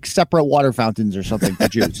had like separate water fountains or something for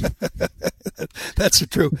Jews. That's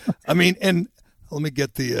true. I mean, and let me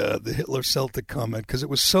get the Hitler Celtic comment because it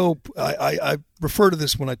was so. I refer to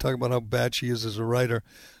this when I talk about how bad she is as a writer.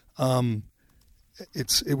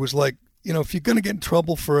 It was like, if you're going to get in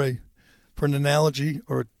trouble for an analogy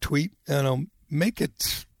or a tweet, make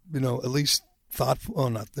it at least thoughtful or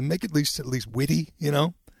not. Make it at least witty.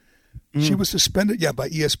 She was suspended by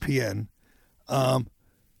ESPN.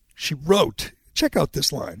 She wrote, check out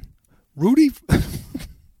this line, rooting for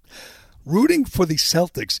the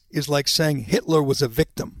Celtics is like saying Hitler was a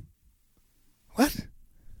victim. What?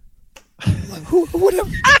 Who would have?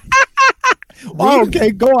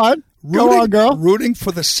 Okay, go on. Go on, girl. Rooting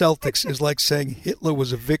for the Celtics is like saying Hitler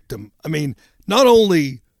was a victim. I mean, not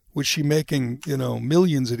only was she making,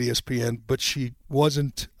 millions at ESPN, but she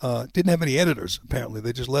didn't have any editors, apparently.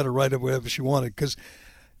 They just let her write whatever she wanted because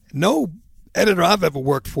no editor I've ever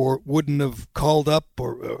worked for wouldn't have called up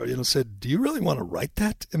or said, do you really want to write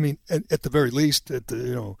that? I mean, at the very least,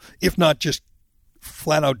 if not just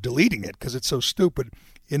flat out deleting it because it's so stupid.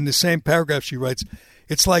 In the same paragraph, she writes,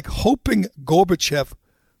 it's like hoping Gorbachev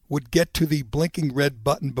would get to the blinking red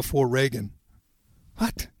button before Reagan.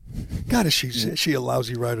 What? God, is she a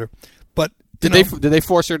lousy writer? But did they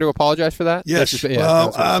force her to apologize for that? Yes.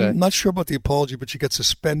 I'm not sure about the apology, but she got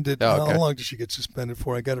suspended. Oh, okay. How long did she get suspended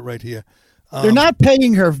for? I got it right here. They're not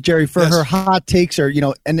paying her, Jerry, for her hot takes or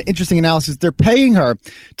an interesting analysis. They're paying her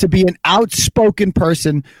to be an outspoken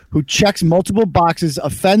person who checks multiple boxes,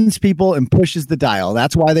 offends people, and pushes the dial.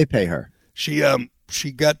 That's why they pay her. She had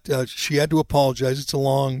to apologize. It's a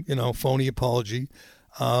long, phony apology.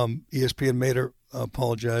 ESPN made her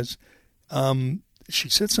apologize. She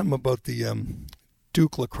said something about the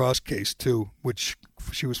Duke lacrosse case too, which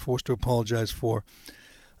she was forced to apologize for.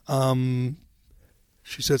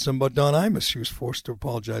 She said something about Don Imus she was forced to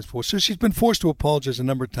apologize for. So she's been forced to apologize a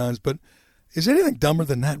number of times, but is anything dumber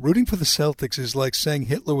than that? Rooting for the Celtics is like saying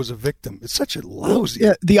Hitler was a victim. It's such a lousy.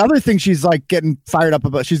 Yeah. The other thing she's like getting fired up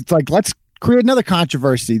about, she's like, let's create another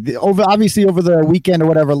controversy. Obviously over the weekend or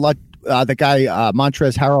whatever, the guy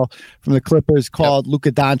Montrezl Harrell from the Clippers called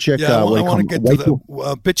Luka Doncic. Yeah, I want to get to the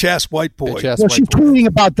bitch-ass white boy. Well, she's tweeting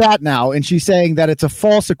about that now, and she's saying that it's a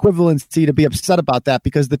false equivalency to be upset about that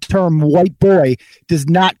because the term white boy does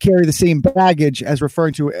not carry the same baggage as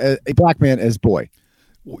referring to a black man as boy.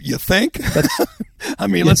 You think? I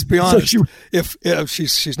mean, let's be honest. So if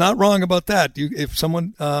she's not wrong about that, if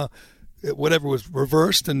someone whatever was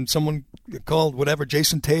reversed and someone called whatever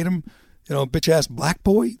Jason Tatum, bitch ass black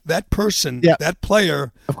boy, that person, that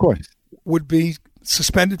player, of course, would be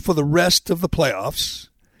suspended for the rest of the playoffs.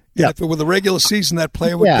 Yeah, if it were the regular season, that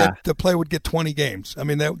player would get 20 games. I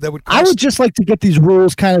mean, that would cost. I would just like to get these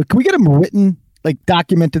rules can we get them written? Like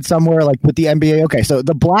documented somewhere, like with the NBA. Okay, so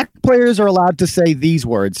the black players are allowed to say these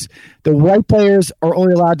words. The white players are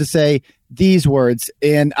only allowed to say these words.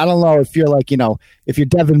 And I don't know if you're like, if you're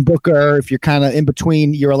Devin Booker, if you're kind of in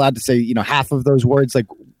between, you're allowed to say, half of those words. Like,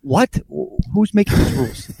 what? Who's making these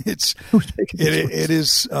rules? It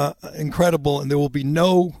is incredible, and there will be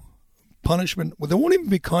no punishment. Well, there won't even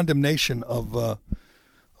be condemnation of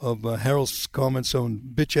Harold's comments on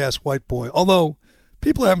bitch ass white boy. Although.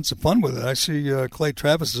 People are having some fun with it. I see Clay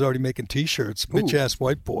Travis is already making T-shirts. Bitch-ass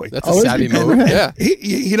white boy. That's a savvy move. Yeah.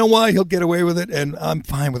 You know why? He'll get away with it, and I'm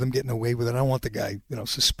fine with him getting away with it. I don't want the guy,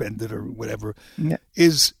 suspended or whatever. Yeah.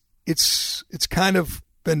 It's kind of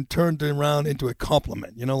been turned around into a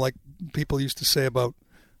compliment. Like people used to say about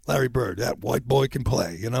Larry Bird, that white boy can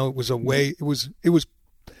play. It was a way. It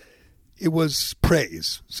was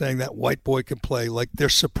praise, saying that white boy can play. Like they're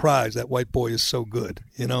surprised that white boy is so good.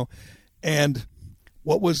 And.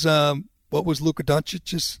 What was Luka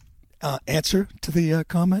Doncic's answer to the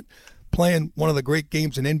comment? Playing one of the great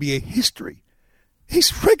games in NBA history. He's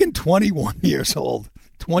friggin' 21 years old.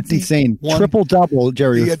 That's insane. Triple-double,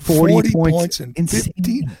 Jerry. He had 40 points and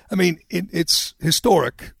 15. I mean, it's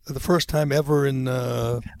historic. The first time ever in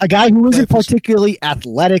a guy who isn't particularly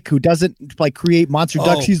athletic, who doesn't create monster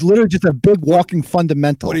ducks. He's literally just a big walking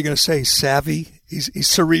fundamental. What are you going to say? Savvy? He's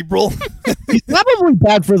cerebral. He's probably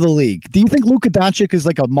bad for the league. Do you think Luka Doncic is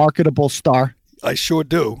like a marketable star? I sure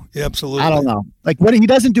do. Yeah, absolutely. I don't know. Like when he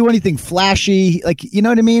doesn't do anything flashy. Like you know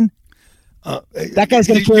what I mean? That guy's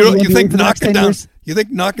going to carry the NBA for the next 10 years. You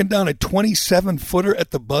think knocking down a 27-footer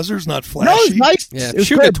at the buzzer's not flashy? No, it's nice. Yeah,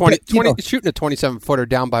 shooting a 27-footer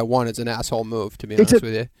down by one is an asshole move, to be honest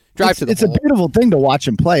with you. Drive to the hole. It's a beautiful thing to watch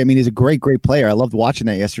him play. I mean, he's a great, great player. I loved watching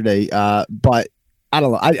that yesterday. But I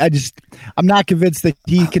don't know. I'm not convinced that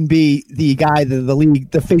he can be the guy, the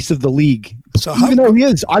league, the face of the league. So even though he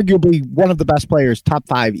is arguably one of the best players, top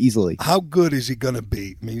 5 easily. How good is he going to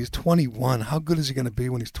be? I mean, he's 21. How good is he going to be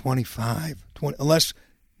when he's 25? Unless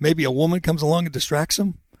maybe a woman comes along and distracts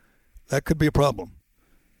him, that could be a problem.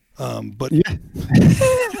 But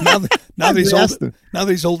now that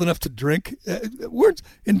he's old enough to drink,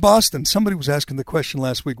 in Boston, somebody was asking the question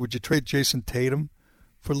last week: would you trade Jason Tatum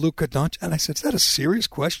for Luka Doncic? And I said, is that a serious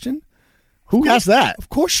question? Who asked that? Of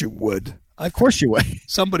course you would. Of course you would.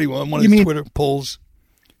 Somebody on one of these Twitter polls.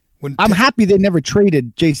 I'm happy they never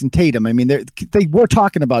traded Jason Tatum. I mean, they were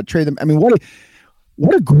talking about trade them. I mean, what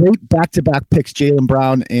a great back-to-back picks Jaylen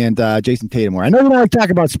Brown and Jason Tatum were. I know we don't like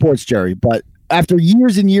talking about sports, Jerry, but after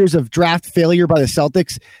years and years of draft failure by the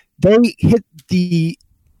Celtics, they hit the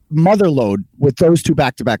mother load with those 2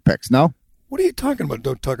 back-to-back picks. No. What are you talking about?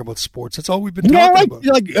 Don't talk about sports. That's all we've been talking about.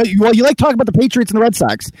 You like talking about the Patriots and the Red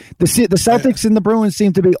Sox. The Celtics and the Bruins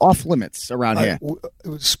seem to be off limits around here.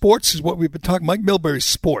 Sports is what we've been talking. Mike Milbury's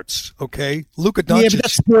sports. Okay, Luka Doncic. Yeah, but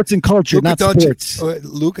that's sports and culture, not sports.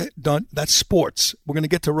 That's sports. We're going to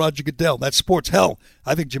get to Roger Goodell. That's sports. Hell,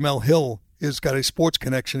 I think Jemele Hill has got a sports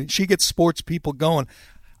connection. She gets sports people going.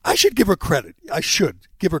 I should give her credit. I should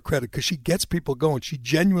give her credit because she gets people going. She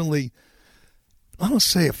genuinely. I don't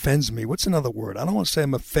say offends me. What's another word? I don't want to say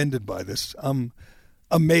I'm offended by this. I'm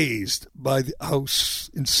amazed by how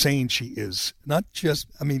insane she is. She's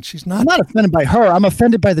not. I'm not offended by her. I'm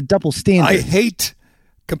offended by the double standard. I hate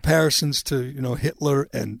comparisons to Hitler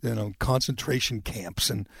and concentration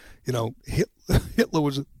camps and Hitler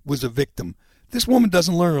was a victim. This woman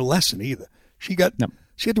doesn't learn her lesson either. She had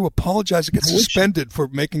to apologize and get suspended for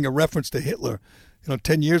making a reference to Hitler,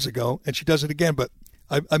 10 years ago, and she does it again. But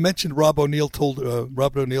I mentioned Robert O'Neill,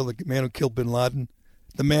 the man who killed bin Laden,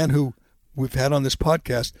 the man who we've had on this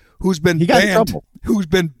podcast, who's been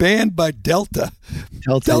banned by Delta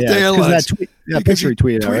Airlines. Because he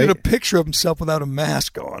tweeted a picture of himself without a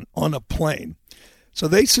mask on a plane. So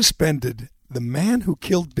they suspended the man who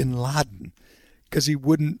killed bin Laden because he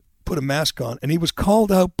wouldn't put a mask on, and he was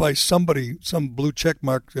called out by somebody, some blue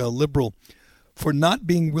checkmark liberal, for not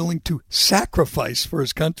being willing to sacrifice for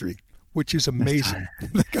his country, which is amazing.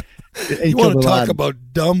 You want to talk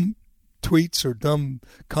about dumb tweets or dumb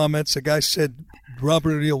comments? A guy said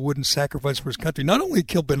Robert O'Neill wouldn't sacrifice for his country. Not only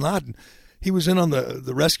killed bin Laden, he was in on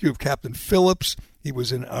the rescue of Captain Phillips. He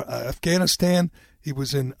was in Afghanistan. He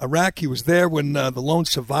was in Iraq. He was there when the lone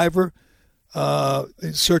survivor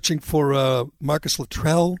searching for Marcus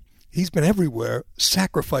Luttrell. He's been everywhere,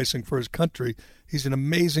 sacrificing for his country. He's an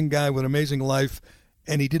amazing guy with an amazing life,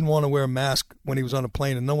 and he didn't want to wear a mask when he was on a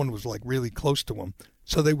plane, and no one was like really close to him.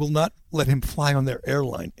 So they will not let him fly on their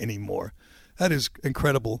airline anymore. That is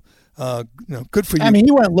incredible. Good for you. I mean,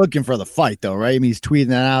 he went looking for the fight, though, right? I mean, he's tweeting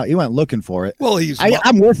that out. He went looking for it. Well,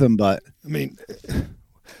 I'm with him, but I mean,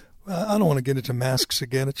 I don't want to get into masks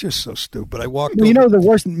again. It's just so stupid. I walked. You know, the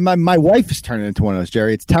worst. My wife is turning into one of those,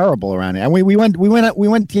 Jerry. It's terrible around here. And we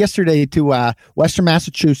went yesterday to Western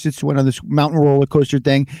Massachusetts, went on this mountain roller coaster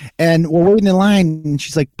thing, and we're waiting in line, and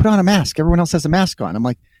she's like, "Put on a mask. Everyone else has a mask on." I'm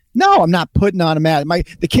like, "No, I'm not putting on a mask.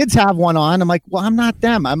 The kids have one on." I'm like, "Well, I'm not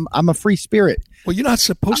them. I'm a free spirit." Well, you're not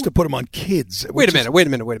supposed to put them on kids. Wait a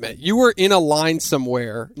minute. You were in a line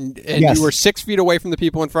somewhere, and Yes. You were 6 feet away from the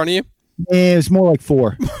people in front of you? It was more like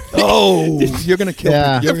 4. Oh, you're going to kill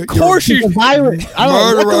me. Of course The virus. I don't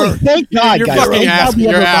know. Murderer. Luckily, thank God, You're guys. fucking Thank God asking, we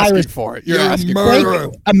have you're a asking virus. for it. You're You're a asking murderer. for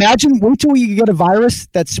it. Imagine, wait till we get a virus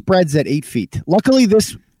that spreads at 8 feet. Luckily,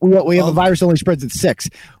 we have a virus that only spreads at 6.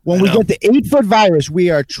 When we get the 8-foot virus,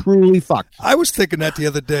 we are truly fucked. I was thinking that the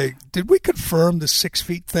other day. Did we confirm the 6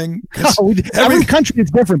 feet thing? Every country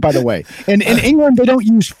is different, by the way. In England, they don't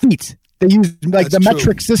use feet. They use That's the true.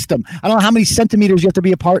 metric system. I don't know how many centimeters you have to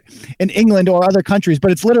be apart in England or other countries,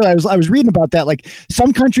 but it's literally, I was reading about that. Like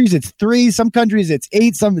some countries it's 3, some countries it's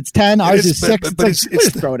 8, some it's 10, ours is 6.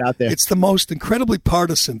 Just throw it out there. It's the most incredibly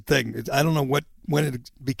partisan thing. I don't know when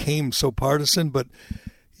it became so partisan, but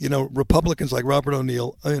Republicans like Robert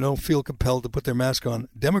O'Neill, feel compelled to put their mask on.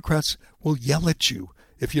 Democrats will yell at you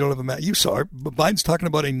if you don't have a mask. You saw it. Biden's talking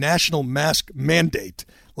about a national mask mandate.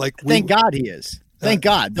 Thank God he is. Thank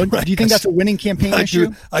God. Do you think that's a winning campaign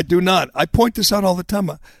issue? I do not. I point this out all the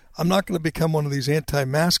time. I'm not going to become one of these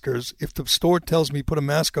anti-maskers. If the store tells me put a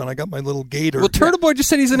mask on, I got my little gator. Well, Turtle Boy just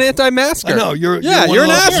said he's an anti-masker. I know you're an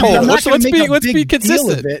asshole. Let's be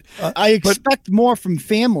consistent. I expect more from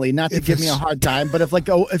family, not to give me a hard time. But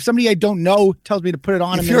if somebody I don't know tells me to put it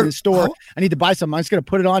on, I'm in the store, I need to buy something. I'm just going to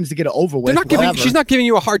put it on just to get it over with. She's not giving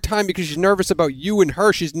you a hard time because she's nervous about you and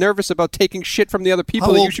her. She's nervous about taking shit from the other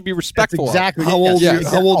people that you should be respectful. Exactly. How old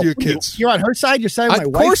are your kids? You're on her side. You're siding with my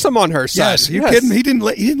wife. Of course, I'm on her side. Yes. You kidding? He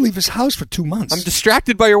didn't leave his house for 2 months. I'm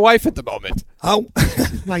distracted by your wife at the moment. How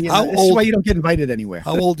this is why you don't get invited anywhere.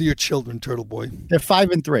 How old are your children, Turtle Boy? They're 5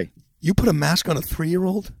 and 3. You put a mask on a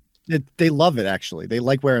 3-year-old? They love it, actually. They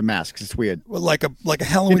like wearing masks. It's weird. Well, like a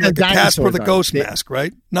Halloween, like a Casper the Ghost mask,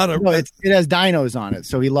 right? No, it has dinos on it,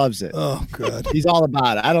 so he loves it. Oh, God. He's all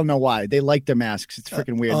about it. I don't know why. They like their masks. It's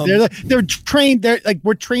freaking weird. They're trained.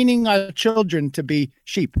 We're training our children to be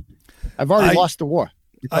sheep. I've already lost the war.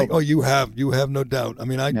 You have no doubt. I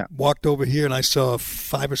mean, I walked over here and I saw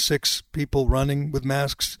 5 or 6 people running with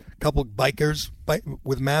masks, a couple of bikers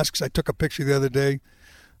with masks. I took a picture the other day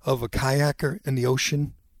of a kayaker in the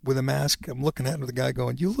ocean with a mask. I'm looking at the guy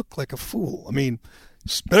going, "You look like a fool." I mean,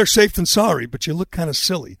 better safe than sorry, but you look kind of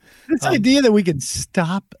silly. This idea that we can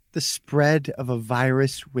stop the spread of a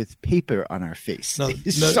virus with paper on our face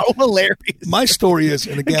is so hilarious. My story is,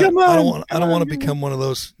 and again, I don't want to become one of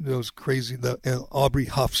those crazy Aubrey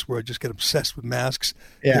Huffs where I just get obsessed with masks.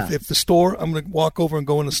 Yeah. If the store, I'm going to walk over and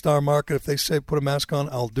go in the Star Market. If they say put a mask on,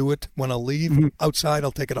 I'll do it. When I leave outside,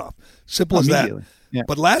 I'll take it off. Simple as that. Yeah.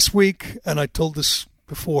 But last week, and I told this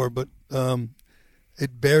before, but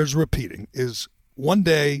it bears repeating, is one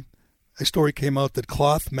day a story came out that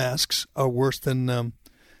cloth masks are worse than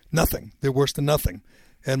nothing. They're worse than nothing.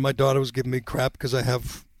 And my daughter was giving me crap because I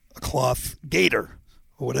have a cloth gaiter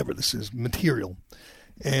or whatever this is, material.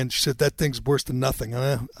 And she said, that thing's worse than nothing.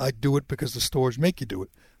 And I do it because the stores make you do it.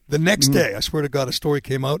 The next day, I swear to God, a story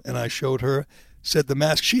came out and I showed her, said the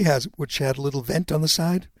mask she has, which had a little vent on the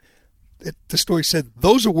side, the story said,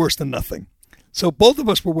 those are worse than nothing. So both of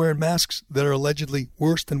us were wearing masks that are allegedly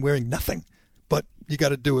worse than wearing nothing. But you got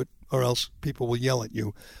to do it or else people will yell at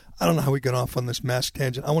you. I don't know how we got off on this mask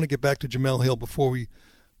tangent. I want to get back to Jemele Hill before we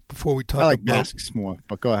talk I like about masks more,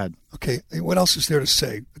 but go ahead. Okay, what else is there to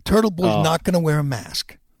say? Turtle Boy's not going to wear a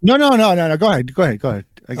mask. No. Go ahead.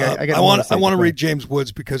 I want to read James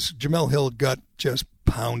Woods because Jemele Hill got just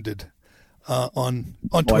pounded on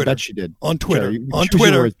Twitter. I bet she did. On Twitter. Sure, on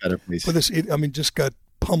Twitter. Better, please. For this, just got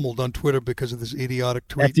pummeled on Twitter because of this idiotic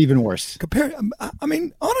tweet. That's even worse. I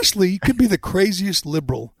mean, honestly, you could be the craziest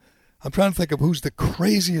liberal. I'm trying to think of who's the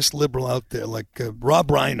craziest liberal out there, like Rob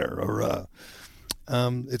Reiner or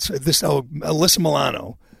Alyssa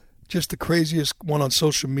Milano, just the craziest one on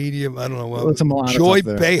social media. I don't know. Joy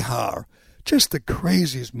Behar, just the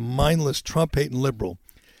craziest, mindless, Trump-hating liberal.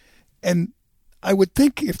 And I would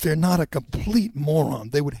think if they're not a complete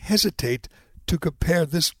moron, they would hesitate to compare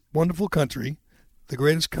this wonderful country, the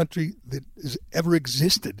greatest country that has ever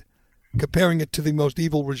existed, comparing it to the most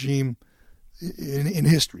evil regime in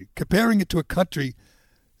history, comparing it to a country,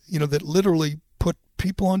 that literally put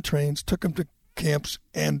people on trains, took them to camps,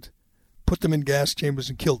 and put them in gas chambers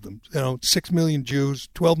and killed them. 6 million Jews,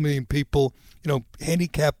 12 million people,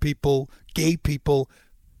 handicapped people, gay people,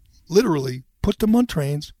 literally put them on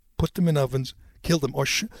trains, put them in ovens, killed them, or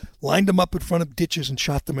lined them up in front of ditches and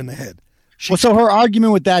shot them in the head. So her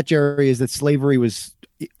argument with that, Jerry, is that slavery was,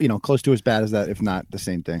 close to as bad as that, if not the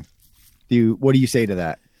same thing. What do you say to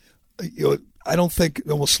that? I don't think.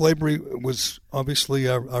 Well, slavery was obviously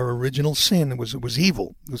our original sin. It was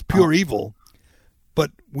evil. It was pure evil.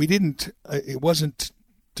 But we didn't. It wasn't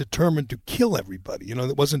determined to kill everybody.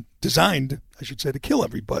 It wasn't designed, I should say, to kill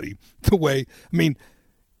everybody. The way,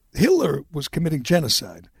 Hitler was committing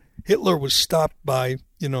genocide. Hitler was stopped by,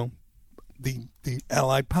 the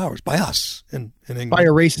Allied powers, by us in England, by a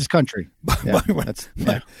racist country.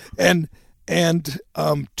 And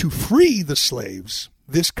to free the slaves,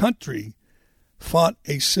 this country fought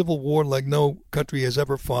a civil war like no country has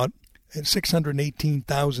ever fought, and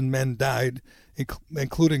 618,000 men died,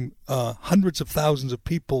 including hundreds of thousands of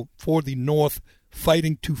people for the North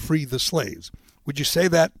fighting to free the slaves. Would you say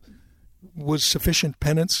that was sufficient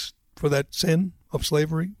penance for that sin of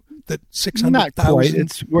slavery? That 600,000? Not quite.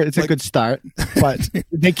 It's a good start, but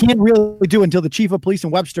they can't really do it until the chief of police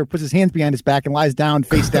in Webster puts his hands behind his back and lies down,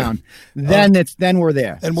 face down. Then we're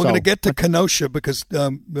there. And we're going to get to Kenosha because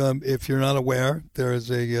if you're not aware, there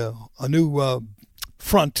is a new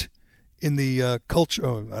front in the culture.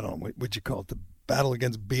 I don't know what you call it, the battle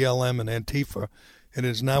against BLM and Antifa. It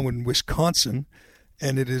is now in Wisconsin,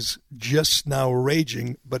 and it is just now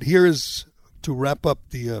raging. But here is to wrap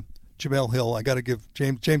up the. Jemele Hill, I got to give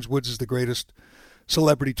James Woods is the greatest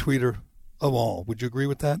celebrity tweeter of all. Would you agree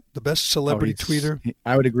with that? The best celebrity tweeter?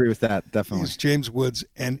 I would agree with that, definitely. Is James Woods,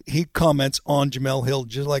 and he comments on Jemele Hill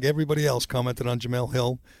just like everybody else commented on Jemele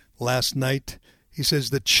Hill last night. He says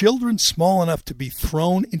the children small enough to be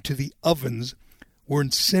thrown into the ovens were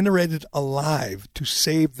incinerated alive to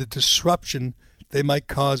save the disruption they might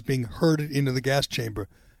cause being herded into the gas chamber.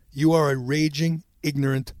 You are a raging,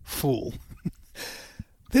 ignorant fool.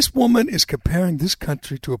 This woman is comparing this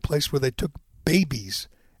country to a place where they took babies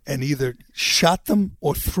and either shot them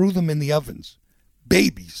or threw them in the ovens.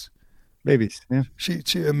 Babies, yeah. I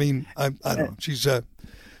don't know.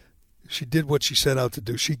 She did what she set out to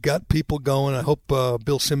do. She got people going. I hope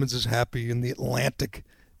Bill Simmons is happy and the Atlantic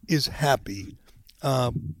is happy.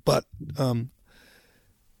 But I'm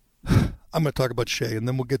going to talk about Shea, and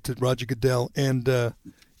then we'll get to Roger Goodell and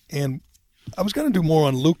I was going to do more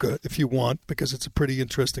on Luca if you want, because it's a pretty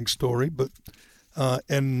interesting story. But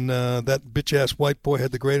that bitch-ass white boy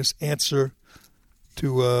had the greatest answer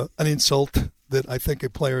to an insult that I think a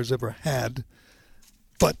player has ever had.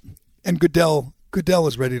 And Goodell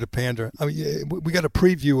is ready to pander. I mean, we got a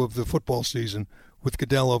preview of the football season with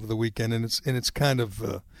Goodell over the weekend, and it's kind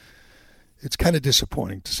of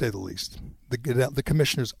disappointing, to say the least. The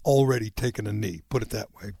commissioner's already taken a knee, put it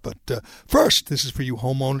that way. But first, this is for you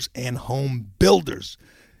homeowners and home builders.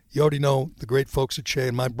 You already know the great folks at Shea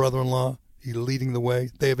and my brother-in-law. He's leading the way.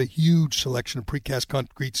 They have a huge selection of precast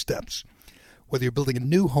concrete steps. Whether you're building a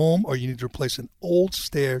new home or you need to replace an old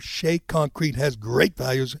stair, Shea Concrete has great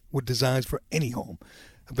values with designs for any home.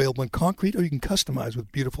 Available in concrete, or you can customize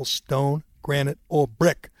with beautiful stone, granite, or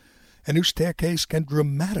brick. A new staircase can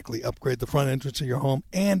dramatically upgrade the front entrance of your home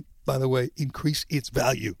and, by the way, increase its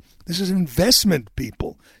value. This is an investment,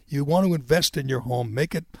 people. You want to invest in your home,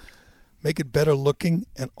 make it better looking,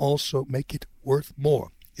 and also make it worth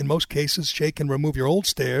more. In most cases, Shea can remove your old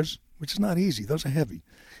stairs, which is not easy. Those are heavy,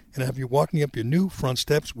 and have you walking up your new front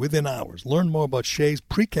steps within hours. Learn more about Shea's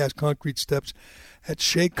precast concrete steps at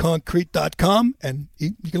SheaConcrete.com, and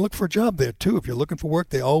you can look for a job there, too. If you're looking for work,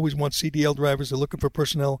 they always want CDL drivers. They're looking for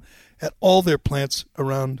personnel at all their plants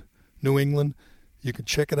around New England. You can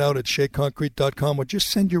check it out at SheaConcrete.com, or just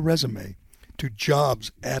send your resume to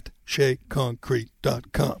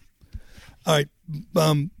jobs@SheaConcrete.com. All right,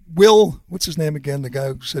 Will, what's his name again? The guy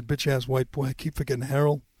who said bitch-ass white boy. I keep forgetting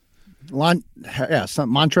Harold.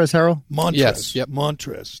 Montrezl Harrell. Montrez. Yes, yep.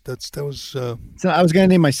 Montrez. That was. So I was going to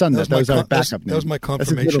name my son that. That was our backup name. That was my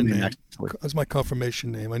confirmation name. That's my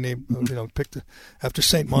confirmation name. I named, picked after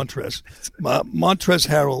Saint Montrez. Montrezl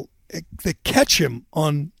Harrell. They catch him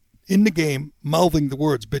in the game mouthing the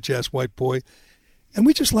words "bitch ass white boy," and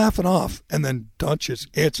we just laugh it off. And then Doncic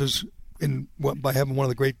answers by having one of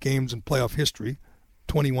the great games in playoff history,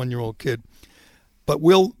 21-year-old kid. But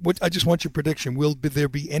I just want your prediction. Will there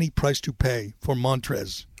be any price to pay for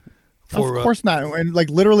Montrez? Of course not. And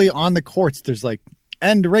literally on the courts, there's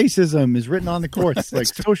end racism is written on the courts,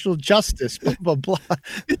 social justice, blah, blah, blah.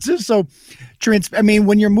 It's just so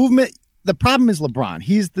when your movement, the problem is LeBron.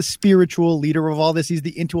 He's the spiritual leader of all this. He's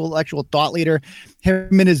the intellectual thought leader.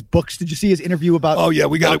 Him in his books. Did you see his interview about? Oh yeah,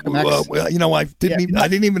 we got it. I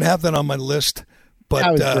didn't even have that on my list.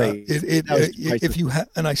 But that was great. If you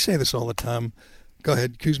and I say this all the time. Go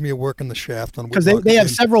ahead. Accuse me of working the shaft on because they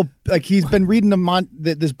have several. He's been reading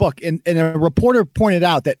this book, and a reporter pointed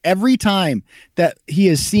out that every time that he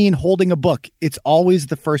is seen holding a book, it's always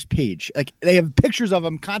the first page. They have pictures of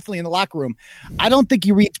him constantly in the locker room. I don't think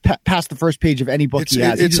he reads past the first page of any book he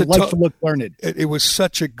has. He just likes to look learned. It was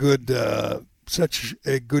such a good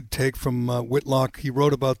take from Whitlock. He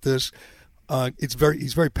wrote about this. He's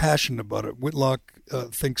very passionate about it. Whitlock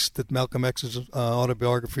thinks that Malcolm X's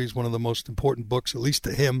autobiography is one of the most important books, at least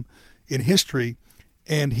to him, in history,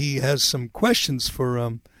 and he has some questions for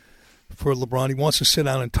LeBron. He wants to sit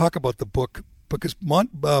down and talk about the book because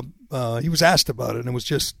he was asked about it, and it was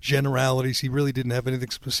just generalities. He really didn't have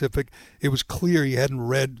anything specific. It was clear he hadn't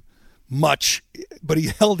read much, but he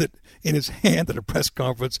held it in his hand at a press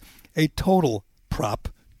conference, a total prop.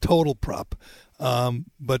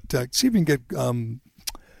 But see if you can get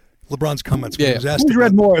LeBron's comments. Yeah. Who's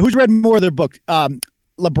read more of their book?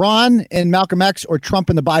 LeBron and Malcolm X or Trump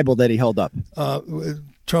and the Bible that he held up?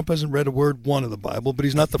 Trump hasn't read one of the Bible, but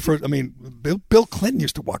he's not the first. I mean, Bill Clinton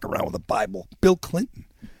used to walk around with a Bible. Bill Clinton,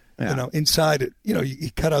 inside it, he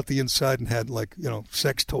cut out the inside and had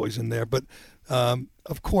sex toys in there. But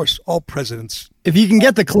of course, all presidents. If you can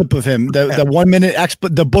get the clip of him, the 1 minute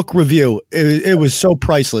the book review, it was so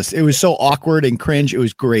priceless. It was so awkward and cringe. It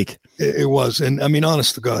was great. It was, and I mean,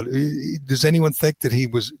 honest to God, does anyone think that he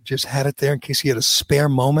just had it there in case he had a spare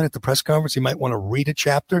moment at the press conference? He might want to read a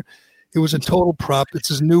chapter. It was a total prop. It's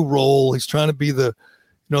his new role. He's trying to be the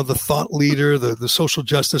thought leader, the social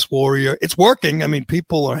justice warrior. It's working. I mean,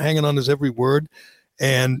 people are hanging on his every word.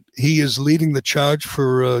 And he is leading the charge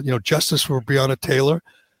for justice for Breonna Taylor.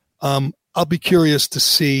 I'll be curious to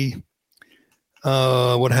see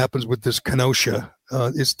what happens with this Kenosha.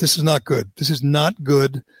 This is not good. This is not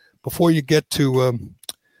good. Before we get to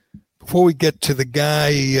the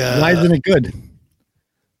guy, why isn't it good?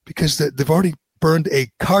 Because they've already burned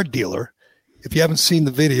a car dealer. If you haven't seen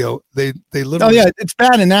the video, they literally. Oh yeah, it's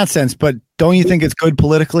bad in that sense, but don't you think it's good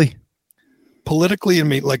politically? Politically, I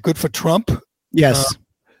mean, good for Trump. Yes.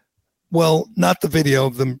 Well, not the video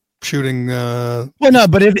of them shooting. Well, no,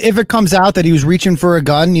 but if it comes out that he was reaching for a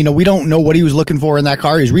gun, we don't know what he was looking for in that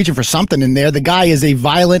car. He was reaching for something in there. The guy is a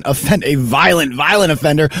violent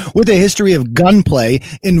offender with a history of gunplay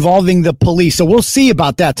involving the police. So we'll see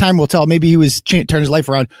about that. Time will tell. Maybe he was turned his life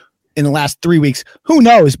around in the last 3 weeks. Who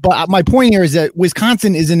knows? But my point here is that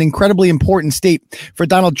Wisconsin is an incredibly important state for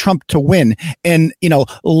Donald Trump to win. And,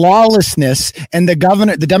 lawlessness and the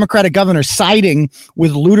Democratic governor siding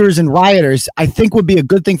with looters and rioters, I think would be a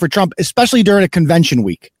good thing for Trump, especially during a convention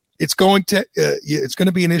week. It's going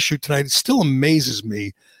to be an issue tonight. It still amazes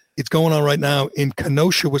me. It's going on right now in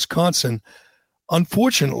Kenosha, Wisconsin.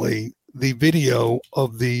 Unfortunately, the video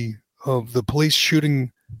of the police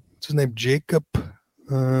shooting, what's his name? Jacob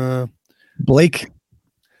Blake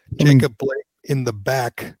in the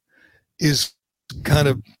back is kind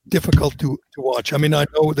of difficult to watch. I mean, I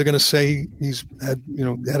know they're going to say he's had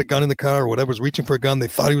a gun in the car or whatever, was reaching for a gun. They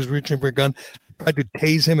thought he was reaching for a gun, tried to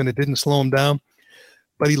tase him and it didn't slow him down.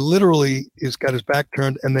 But he literally has got his back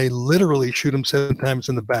turned and they literally shoot him 7 times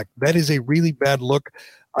in the back. That is a really bad look.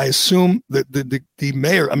 I assume that the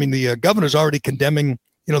mayor, the governor's already condemning,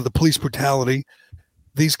 the police brutality.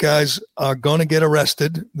 These guys are going to get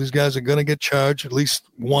arrested. These guys are going to get charged. At least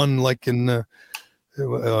one, at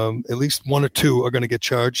least 1 or 2 are going to get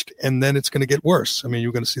charged, and then it's going to get worse. I mean,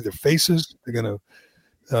 you're going to see their faces. They're going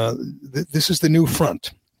to. This is the new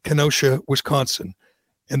front, Kenosha, Wisconsin,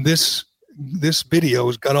 and this video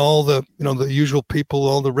has got all the the usual people,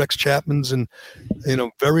 all the Rex Chapmans, and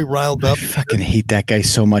very riled up. I fucking hate that guy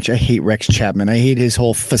so much. I hate Rex Chapman. I hate his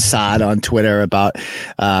whole facade on Twitter about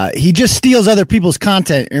he just steals other people's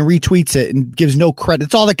content and retweets it and gives no credit.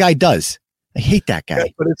 That's all that guy does. I hate that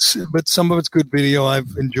guy. Yeah, but some of it's good video.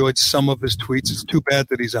 I've enjoyed some of his tweets. It's too bad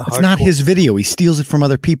that he's It's not his video. He steals it from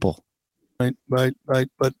other people. Right.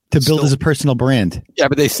 But to build as a personal brand. Yeah,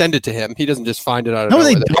 but they send it to him. He doesn't just find it out of nowhere.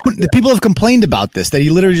 They don't. The people have complained about this, that he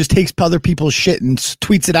literally just takes other people's shit and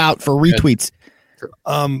tweets it out for retweets.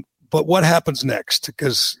 But what happens next?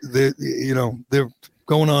 Because they're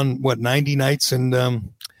going on 90 nights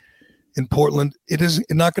in Portland. It is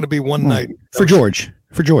not going to be one night for George.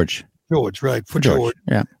 Right, for George.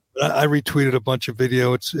 Yeah. I retweeted a bunch of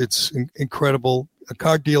video. It's incredible. A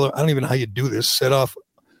car dealer, I don't even know how you do this, set off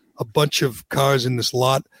a bunch of cars in this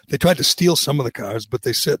lot. They tried to steal some of the cars, but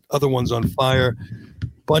they set other ones on fire.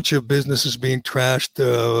 Bunch of businesses being trashed,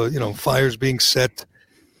 fires being set.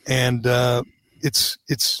 And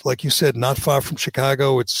it's like you said, not far from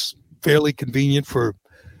Chicago. It's fairly convenient for,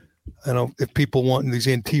 if people want, these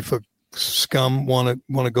Antifa scum want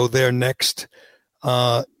to go there next.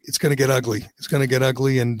 It's going to get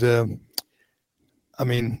ugly. And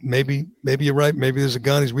maybe you're right. Maybe there's a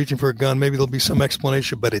gun. He's reaching for a gun. Maybe there'll be some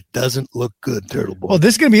explanation, but it doesn't look good, Turtle Boy. Well,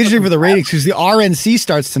 this is going to be interesting for the ratings because the RNC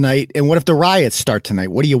starts tonight. And what if the riots start tonight?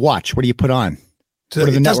 What do you watch? What do you put on? What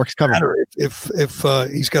are the networks covering? If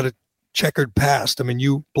he's got a checkered past. I mean,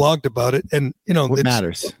 you blogged about it, and what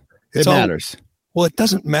matters. It matters. Well, it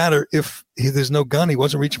doesn't matter if there's no gun. He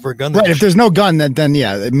wasn't reaching for a gun. Right. If there's no gun, then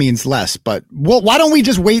yeah, it means less. But why don't we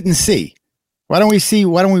just wait and see? Why don't we see?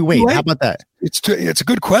 Why don't we wait? How about that? It's a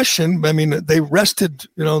good question. I mean, they arrested,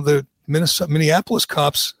 the Minneapolis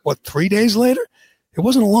cops, 3 days later? It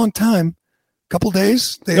wasn't a long time. A couple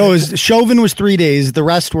days. Chauvin was 3 days. The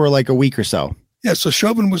rest were like a week or so. Yeah. So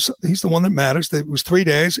Chauvin he's the one that matters. It was 3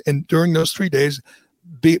 days. And during those 3 days,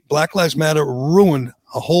 Black Lives Matter ruined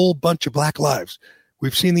a whole bunch of black lives.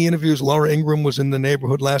 We've seen the interviews. Laura Ingraham was in the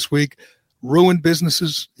neighborhood last week, ruined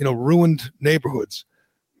businesses, ruined neighborhoods.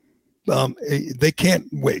 They can't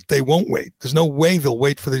wait. They won't wait. There's no way they'll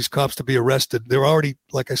wait for these cops to be arrested. They're already,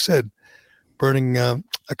 like I said, burning a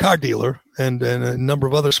car dealer and a number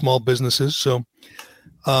of other small businesses. So,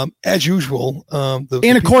 as usual,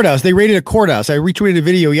 a courthouse. They raided a courthouse. I retweeted a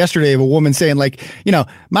video yesterday of a woman saying,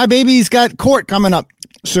 my baby's got court coming up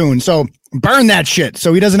soon, so burn that shit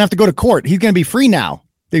so he doesn't have to go to court. He's going to be free now.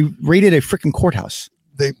 They raided a freaking courthouse.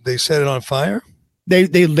 They set it on fire.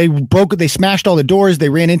 They broke it. They smashed all the doors. They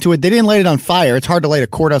ran into it. They didn't light it on fire. It's hard to light a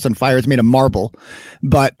courthouse on fire. It's made of marble,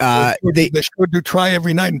 but they sure do try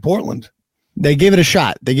every night in Portland. They gave it a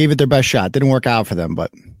shot. They gave it their best shot. Didn't work out for them,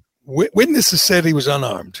 but witnesses said he was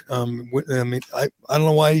unarmed. I mean, I don't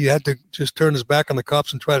know why he had to just turn his back on the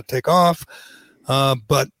cops and try to take off.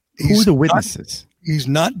 But who are the witnesses? He's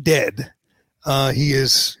not dead. He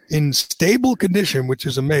is in stable condition, which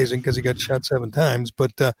is amazing because he got shot 7 times.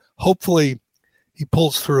 But hopefully he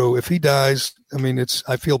pulls through. If he dies, I mean,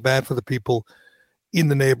 I feel bad for the people in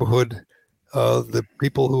the neighborhood, the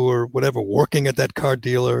people who are working at that car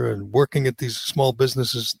dealer and working at these small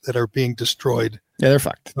businesses that are being destroyed. Yeah, they're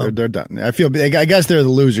fucked. They're done. I guess they're the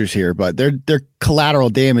losers here, but they're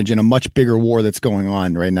collateral damage in a much bigger war that's going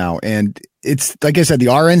on right now. And it's like I said, the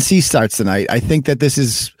RNC starts tonight. I think that this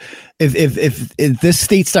is if this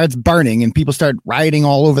state starts burning and people start rioting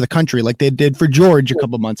all over the country like they did for George a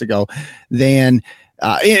couple months ago, then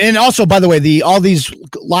and also, by the way, all these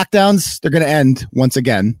lockdowns, they're going to end once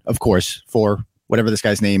again, of course, for whatever this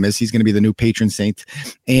guy's name is. He's going to be the new patron saint.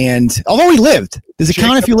 And although he lived, does it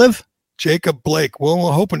count if you live? Jacob Blake. Well,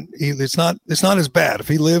 we're hoping it's not as bad. If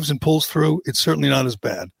he lives and pulls through, it's certainly not as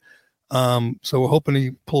bad. So we're hoping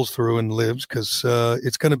he pulls through and lives because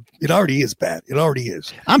it already is bad. It already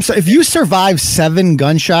is. I'm sorry. If you survive 7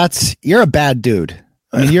 gunshots, you're a bad dude.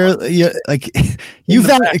 I mean, you're like, you've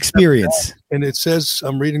got experience. And it says,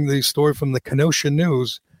 I'm reading the story from the Kenosha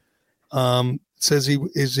News. It says he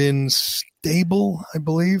is in stable, I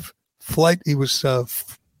believe, flight. He was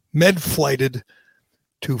med flighted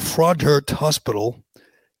to Frodhurt Hospital.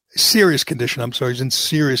 Serious condition. I'm sorry. He's in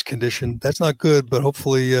serious condition. That's not good, but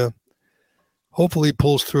hopefully he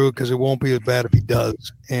pulls through because it won't be as bad if he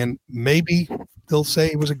does. And maybe they'll say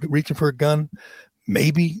he was reaching for a gun.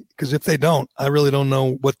 Maybe, because if they don't, I really don't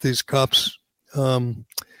know what these cops,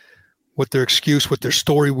 what their excuse, what their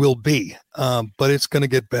story will be. But it's going to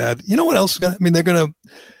get bad. You know what else? I mean, they're going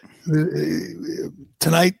to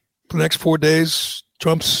tonight, the next 4 days,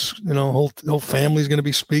 Trump's whole family's going to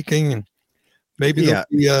be speaking, and maybe they'll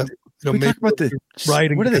be, maybe talk about the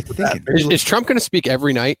writing. What are they thinking? Is Trump going to speak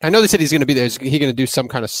every night? I know they said he's going to be there. Is he going to do some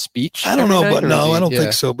kind of speech? I don't know, but no, I don't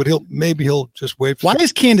think so. But he'll just wait. Why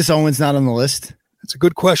is Candace Owens not on the list? It's a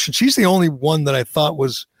good question. She's the only one that I thought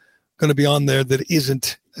was going to be on there that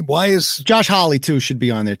isn't Why is Josh Hawley too should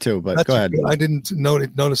be on there too? But go ahead. I didn't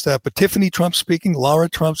notice that. But Tiffany Trump speaking, Laura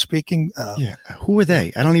Trump speaking. Yeah, who are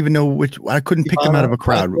they? I don't even know which. I couldn't pick them out of a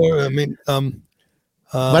crowd. I mean,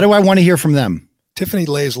 why do I want to hear from them? Tiffany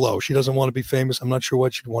lays low. She doesn't want to be famous. I'm not sure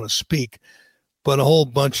what she'd want to speak, but a whole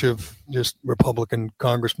bunch of just Republican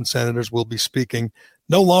congressmen, senators will be speaking.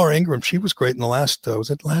 No Laura Ingraham. She was great in the last. Was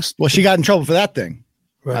it last? Well, she got in trouble for that thing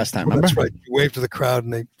last time. Well, that's right. She waved to the crowd,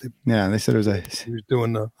 and they said it was he was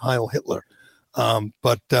doing Heil Hitler.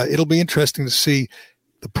 But it'll be interesting to see.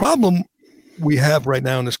 The problem we have right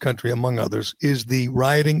now in this country, among others, is the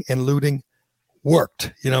rioting and looting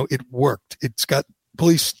worked. It worked. It's got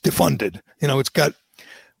police defunded. It's got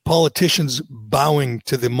politicians bowing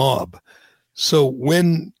to the mob. So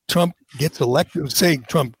when Trump gets elected, say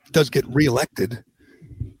Trump does get reelected,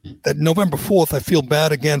 that November 4th, I feel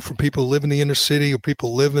bad again for people who live in the inner city or people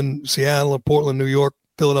who live in Seattle or Portland, New York,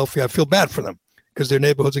 Philadelphia. I feel bad for them because their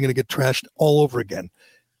neighborhoods are going to get trashed all over again.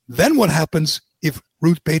 Then what happens if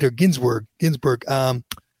Ruth Bader Ginsburg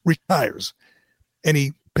retires and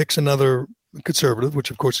he picks another conservative, which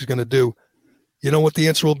of course he's going to do? You know what the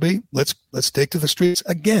answer will be? Let's take to the streets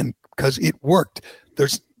again because it worked.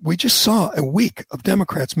 We just saw a week of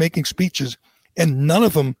Democrats making speeches, and none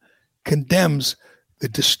of them condemns the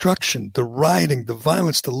destruction, the rioting, the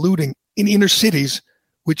violence, the looting in inner cities,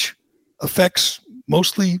 which affects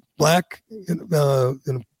mostly black,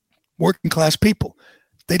 working class people.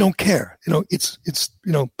 They don't care. It's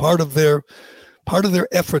part of their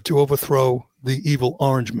effort to overthrow the evil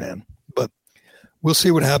orange man. But we'll see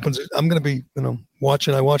what happens. I'm going to be,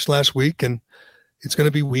 watching. I watched last week, and it's going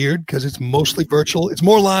to be weird because it's mostly virtual. It's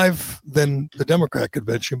more live than the Democrat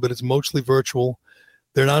convention, but it's mostly virtual.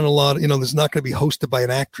 They're not a lot. There's not going to be hosted by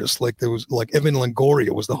an actress like Evan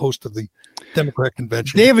Longoria was the host of the Democrat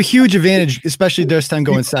convention. They have a huge advantage, especially this time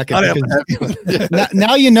going second.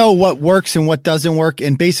 Now you know what works and what doesn't work,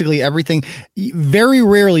 and basically everything. Very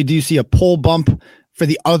rarely do you see a poll bump for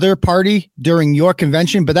the other party during your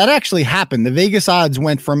convention, but that actually happened. The Vegas odds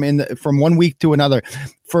went from 1 week to another.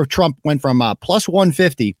 For Trump, went from plus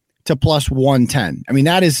 150 to plus 110. I mean,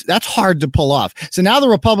 that's hard to pull off. So now the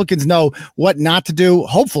Republicans know what not to do.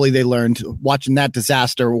 Hopefully they learned watching that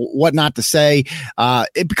disaster, what not to say,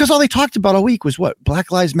 because all they talked about all week was what Black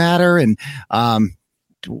Lives Matter and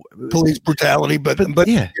police brutality. But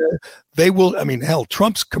yeah, they will. I mean, hell,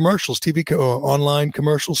 Trump's commercials, TV online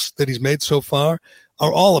commercials that he's made so far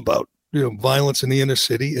are all about, violence in the inner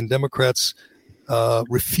city and Democrats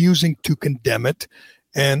refusing to condemn it.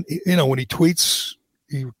 And, when he tweets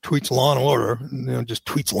law and order, just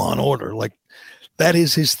tweets law and order. Like, that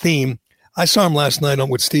is his theme. I saw him last night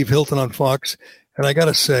with Steve Hilton on Fox, and I got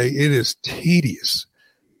to say, it is tedious.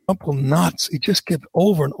 Trump will not. He just kept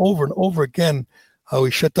over and over and over again how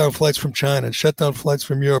he shut down flights from China and shut down flights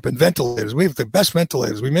from Europe and ventilators. We have the best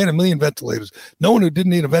ventilators. We made 1 million ventilators. No one who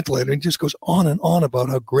didn't need a ventilator. And he just goes on and on about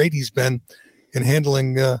how great he's been in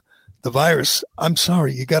handling the virus. I'm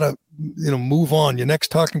sorry. You got to, move on. Your next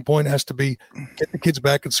talking point has to be get the kids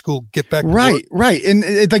back at school, get back to work. Right. And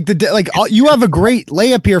you have a great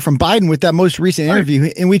layup here from Biden with that most recent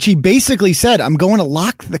interview in which he basically said, I'm going to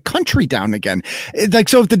lock the country down again.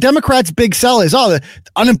 So if the Democrats' big sell is, the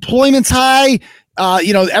unemployment's high,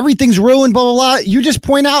 everything's ruined, blah, blah, blah. You just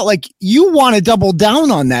point out, you want to double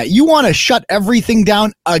down on that. You want to shut everything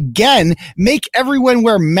down again, make everyone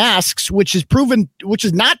wear masks, which is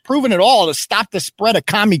not proven at all to stop the spread of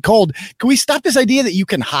commie cold. Can we stop this idea that you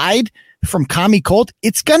can hide from commie cold?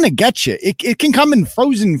 It's going to get you. It can come in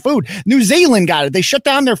frozen food. New Zealand got it. They shut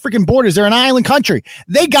down their freaking borders. They're an island country.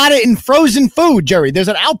 They got it in frozen food, Jerry. There's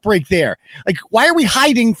an outbreak there. Why are we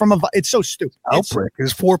hiding from it's so stupid. Outbreak.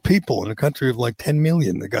 There's 4 people in a country of 10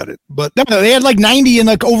 million that got it. But no, they had 90 in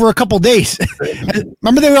over a couple days.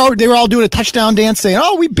 Remember they were all doing a touchdown dance saying,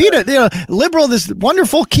 "Oh, we beat it." Liberal, this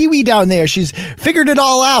wonderful Kiwi down there. She's figured it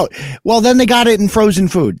all out. Well, then they got it in frozen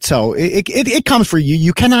food. So it comes for you.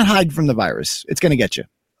 You cannot hide from the virus. It's going to get you.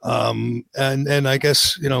 And I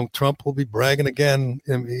guess, Trump will be bragging again.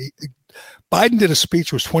 Biden did a speech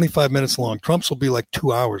that was 25 minutes long. Trump's will be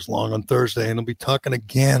 2 hours long on Thursday, and he'll be talking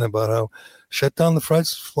again about how shut down the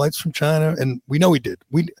flights from China. And we know he did.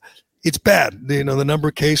 It's bad. The number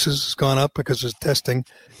of cases has gone up because of testing.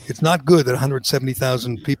 It's not good that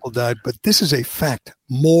 170,000 people died, but this is a fact.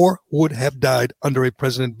 More would have died under a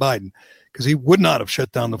President Biden, because he would not have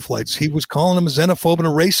shut down the flights. He was calling him a xenophobe and a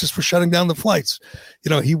racist for shutting down the flights.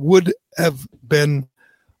 He would have been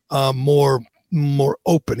more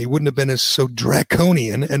open. He wouldn't have been so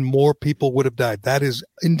draconian, and more people would have died. That is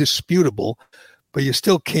indisputable, but you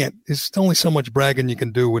still can't. There's only so much bragging you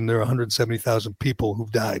can do when there are 170,000 people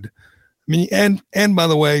who've died. I mean, and by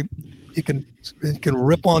the way, he can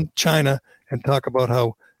rip on China and talk about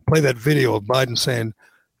how play that video of Biden saying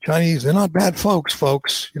Chinese, they're not bad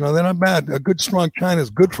folks. You know, they're not bad. A good, strong China is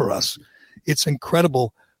good for us. It's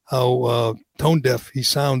incredible how tone deaf he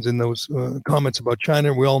sounds in those comments about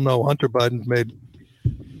China. We all know Hunter Biden's made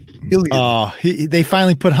billions. Oh, they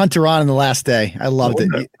finally put Hunter on the last day. I loved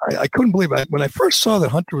it. I couldn't believe it. When I first saw that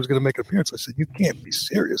Hunter was going to make an appearance, I said, you can't be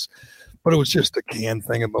serious. But it was just a canned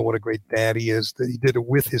thing about what a great dad he is, that he did it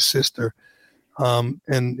with his sister. And,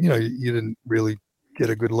 you know, you didn't really get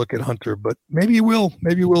a good look at Hunter, but maybe you will.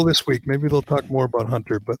 Maybe you will this week. Maybe they'll talk more about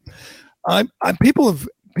Hunter. But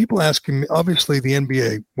people asking me, obviously the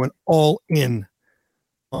NBA went all in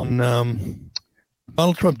on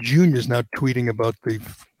Donald Trump Jr. is now tweeting about the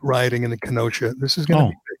rioting in the Kenosha. This is going to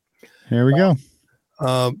be big. Here we go.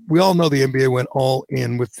 We all know the NBA went all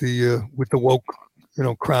in with the woke, you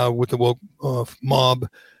know, crowd, with the woke mob,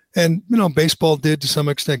 and you know, baseball did to some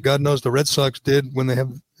extent. God knows the Red Sox did when they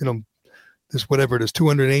have, you know, this whatever it is,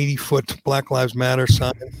 280-foot Black Lives Matter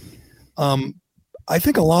sign. I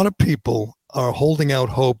think a lot of people are holding out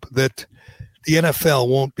hope that the NFL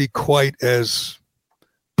won't be quite as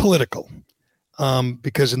political,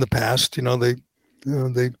 because in the past, you know, they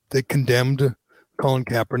condemned Colin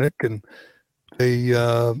Kaepernick, and they, you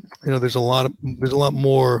know, there's a lot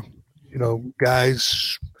more, you know,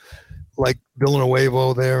 guys like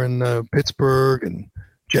Villanueva there in Pittsburgh and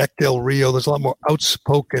Jack Del Rio. There's a lot more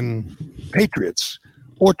outspoken patriots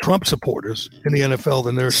or Trump supporters in the NFL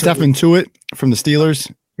than there are. Stephen Tuitt from the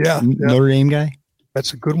Steelers. Yeah. Notre Dame guy.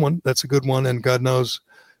 That's a good one. And God knows,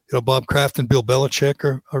 you know, Bob Kraft and Bill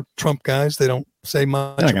Belichick are Trump guys. They don't say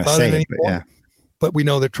much about it anymore. But we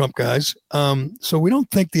know they're Trump guys. So we don't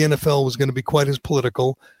think the NFL was going to be quite as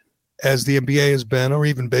political as the NBA has been, or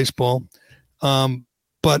even baseball.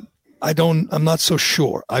 But I'm not so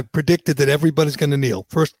sure. I predicted that everybody's going to kneel.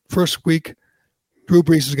 First week, Drew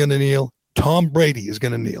Brees is going to kneel. Tom Brady is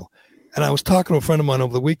going to kneel. And I was talking to a friend of mine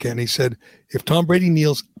over the weekend. He said, if Tom Brady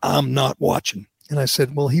kneels, I'm not watching. And I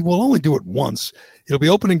said, well, he will only do it once. It'll be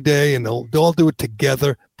opening day, and they'll all do it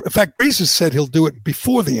together. In fact, Brees has said he'll do it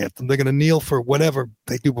before the anthem. They're going to kneel for whatever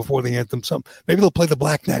they do before the anthem. Maybe they'll play the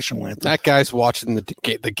Black National Anthem. That guy's watching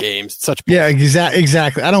the games.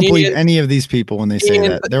 Exactly. I don't believe any of these people when they say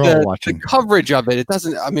that. They're all watching. The coverage of it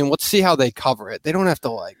doesn't. I mean, let's see how they cover it. They don't have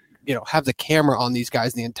to have the camera on these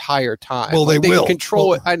guys the entire time. Well, they will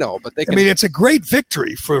control it. I know, but they can. I mean, it's a great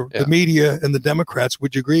victory for the media and the Democrats.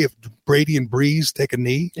 Would you agree if Brady and Brees take a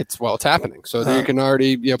knee? It's happening. So they can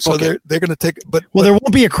already, so they're going to take, but there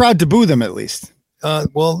won't be a crowd to boo them at least.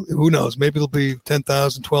 Well, who knows? Maybe it'll be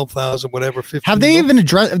 10,000, 12,000, whatever. 15. Have they even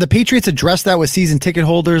addressed? Have the Patriots addressed that with season ticket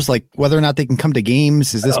holders, like whether or not they can come to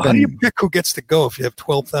games? Has this been? How do you pick who gets to go if you have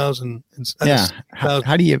 12,000? Yeah.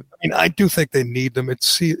 How do you? I mean, I do think they need them. It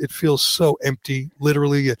feels so empty.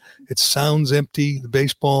 Literally, it sounds empty. The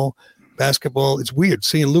baseball, basketball. It's weird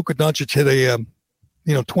seeing Luka Doncic hit a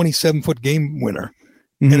 27-foot game winner,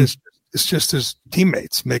 and it's just his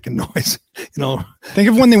teammates making noise. Think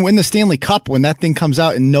of when they win the Stanley Cup, when that thing comes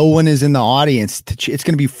out and no one is in the audience. It's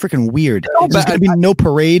going to be freaking weird. There's going to be no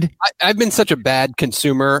parade. I've been such a bad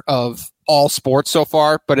consumer of all sports so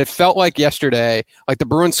far, but it felt like yesterday, like the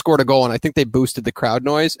Bruins scored a goal and I think they boosted the crowd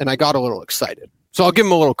noise and I got a little excited. So I'll give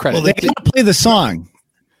them a little credit. Well, they didn't play the song.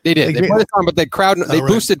 They did. They played the song, but they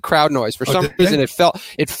boosted crowd noise for some reason. It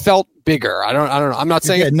felt bigger. I don't know. I'm not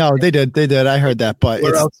saying no. They did. I heard that, but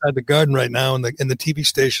we're outside the Garden right now, and the TV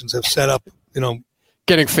stations have set up.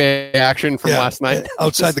 Getting fan action from last night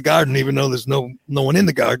outside the Garden, even though there's no one in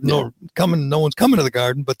the Garden. No one's coming to the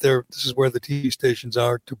Garden, but this is where the TV stations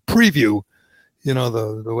are to preview.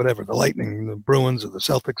 The whatever, the Lightning, the Bruins, or the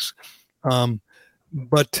Celtics.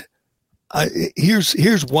 But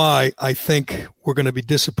here's why I think we're going to be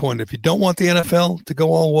disappointed. If you don't want the NFL to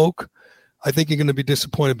go all woke, I think you're going to be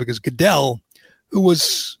disappointed because Goodell, who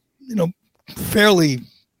was, fairly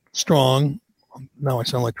strong, now I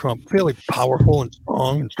sound like Trump, fairly powerful and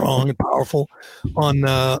strong and powerful on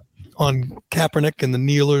Kaepernick and the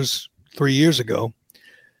kneelers 3 years ago.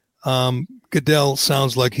 Goodell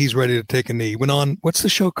sounds like he's ready to take a knee. Went on, what's the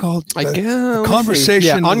show called?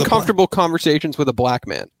 Conversation. Uncomfortable Conversations with a Black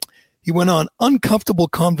Man. He went on Uncomfortable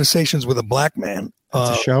Conversations with a Black Man.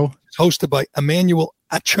 That's a show? Hosted by Emmanuel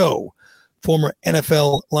Acho, former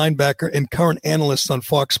NFL linebacker and current analyst on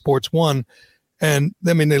Fox Sports 1. And,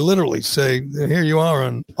 they literally say, here you are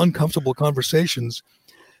on Uncomfortable Conversations.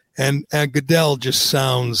 And Goodell just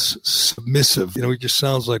sounds submissive. He just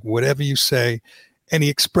sounds like whatever you say. And he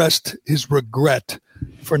expressed his regret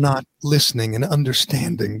for not listening and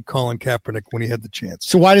understanding Colin Kaepernick when he had the chance.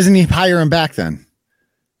 So why doesn't he hire him back then?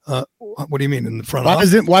 What do you mean in the front why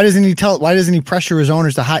office? Why doesn't he pressure his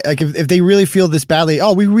owners to hire? Like if they really feel this badly,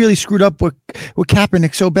 oh, we really screwed up with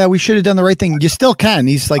Kaepernick so bad, we should have done the right thing. You still can.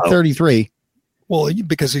 He's like 33. Well,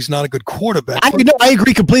 because he's not a good quarterback. I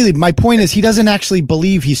agree completely. My point is he doesn't actually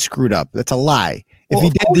believe he's screwed up. That's a lie. If he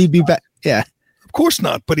did, he'd be back. Yeah. Of course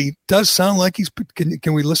not, but he does sound like he's.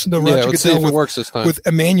 Can we listen to Roger Goodell with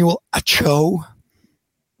Emmanuel Acho?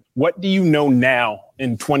 What do you know now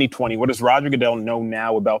in 2020? What does Roger Goodell know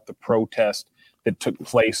now about the protest that took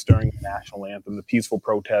place during the national anthem, the peaceful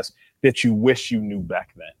protest that you wish you knew back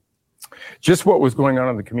then? Just what was going on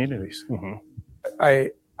in the communities. Mm-hmm.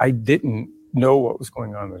 I didn't know what was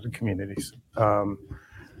going on in the communities.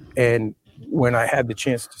 And when I had the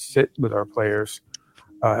chance to sit with our players,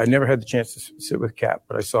 I never had the chance to sit with Cap,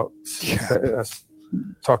 but I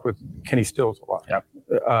talked with Kenny Stills a lot. Yep.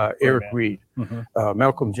 Eric Reed,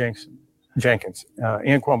 Malcolm Jenkins,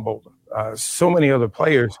 Anquan Bolden, so many other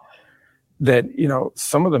players that,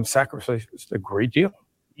 some of them sacrificed a great deal.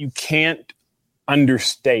 You can't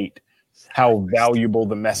understate how valuable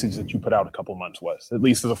the message that you put out a couple months was. At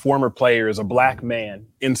least as a former player, as a black man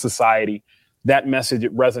in society, that message,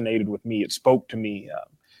 it resonated with me. It spoke to me.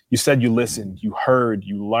 You said you listened, you heard,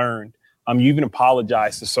 you learned. You even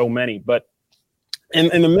apologized to so many. But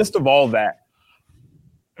in the midst of all that,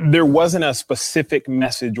 there wasn't a specific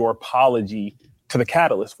message or apology to the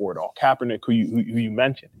catalyst for it all, Kaepernick, who you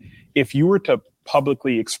mentioned. If you were to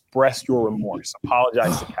publicly express your remorse,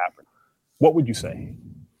 apologize to Kaepernick, what would you say?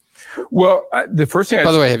 Well, the first thing.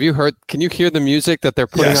 By the way, have you heard? Can you hear the music that they're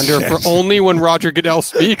putting under for only when Roger Goodell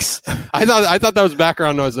speaks? I thought that was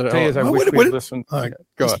background noise. I wish we'd listened. All right,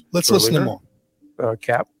 go ahead. Let's listen to more.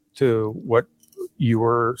 Cap, to what you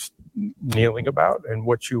were kneeling about and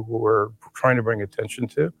what you were trying to bring attention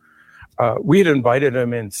to. We had invited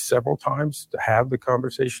him in several times to have the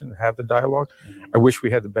conversation, to have the dialogue. I wish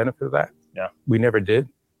we had the benefit of that. Yeah, we never did.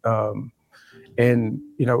 And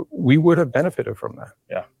we would have benefited from that.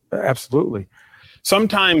 Yeah. Absolutely.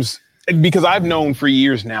 Sometimes, because I've known for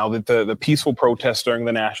years now that the peaceful protest during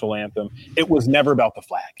the national anthem, it was never about the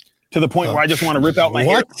flag. To the point where I just want to rip out my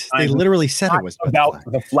hair. They literally said it was about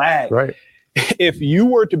the flag. Right. If you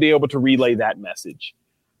were to be able to relay that message,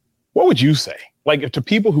 what would you say? Like, to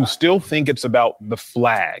people who still think it's about the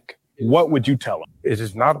flag, what would you tell them? It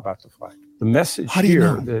is not about the flag. The message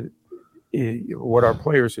that what our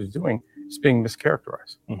players is doing is being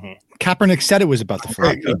mischaracterized. Mm-hmm. Kaepernick said it was about the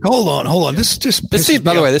flag. Hold on. This seems,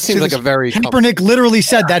 by the way, this seems like a very Kaepernick literally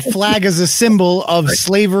said that flag is a symbol of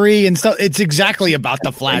slavery and stuff. It's exactly about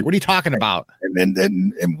the flag. What are you talking about?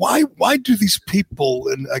 And why do these people,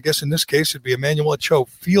 and I guess in this case it'd be Emmanuel Acho,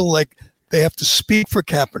 feel like they have to speak for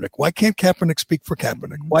Kaepernick? Why can't Kaepernick speak for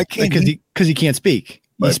Kaepernick? Why can't because he can't speak.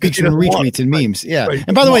 He speaks in retweets and memes. Yeah. Right.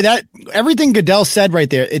 And by the way, that everything Goodell said right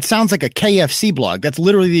there, it sounds like a KFC blog. That's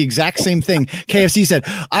literally the exact same thing. KFC said,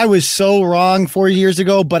 I was so wrong 4 years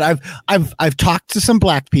ago, but I've talked to some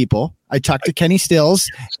black people. I talked to Kenny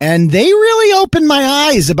Stills, and they really opened my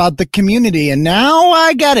eyes about the community. And now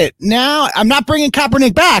I get it. Now I'm not bringing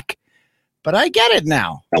Kaepernick back, but I get it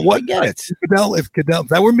now. I get it. If Goodell, if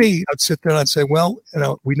that were me, I'd sit there and I'd say, well,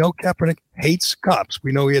 we know Kaepernick hates cops.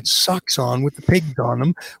 We know he had socks on with the pigs on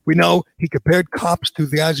them. We know he compared cops to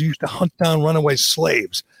the guys who used to hunt down runaway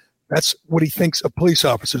slaves. That's what he thinks of police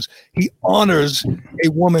officers. He honors a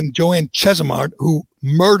woman, Joanne Chesimard, who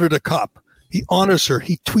murdered a cop. He honors her.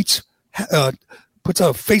 He tweets, puts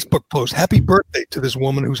out a Facebook post, happy birthday to this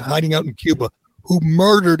woman who's hiding out in Cuba, who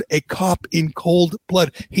murdered a cop in cold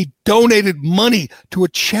blood. He donated money to a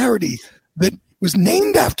charity that was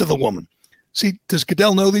named after the woman. See, does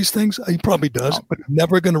Goodell know these things? He probably does, but he's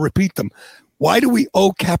never going to repeat them. Why do we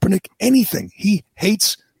owe Kaepernick anything? He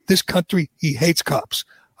hates this country. He hates cops.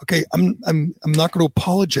 Okay, I'm not going to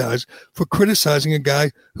apologize for criticizing a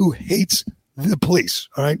guy who hates the police.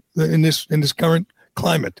 All right, in this current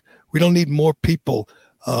climate, we don't need more people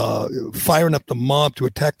firing up the mob to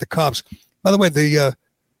attack the cops. By the way,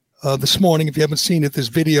 this morning, if you haven't seen it, this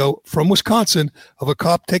video from Wisconsin of a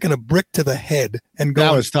cop taking a brick to the head and going.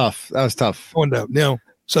 That was tough. Going down.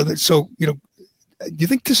 So do you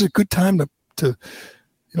think this is a good time to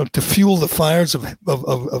fuel the fires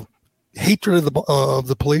of hatred of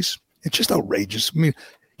the police? It's just outrageous. I mean,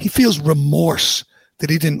 he feels remorse that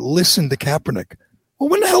he didn't listen to Kaepernick. Well,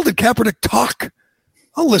 when the hell did Kaepernick talk?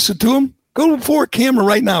 I'll listen to him. Go before a camera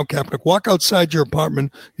right now, Kaepernick. Walk outside your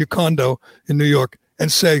apartment, your condo in New York,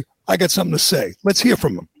 and say, I got something to say. Let's hear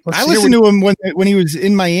from him. I listened to him when he was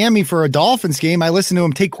in Miami for a Dolphins game. I listened to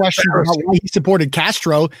him take questions about why he supported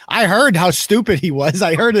Castro. I heard how stupid he was.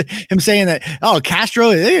 I heard him saying that, Castro,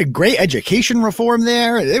 they had great education reform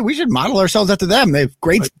there. We should model ourselves after them. They have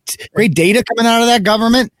great data coming out of that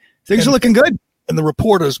government. Things are looking good. And the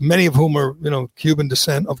reporters, many of whom are, Cuban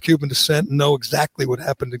descent, know exactly what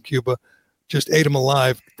happened in Cuba, just ate him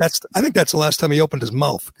alive. I think that's the last time he opened his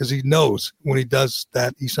mouth, because he knows when he does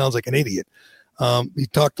that, he sounds like an idiot. He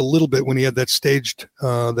talked a little bit when he had that staged,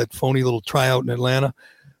 that phony little tryout in Atlanta.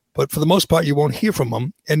 But for the most part, you won't hear from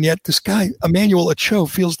him. And yet this guy, Emmanuel Ochoa,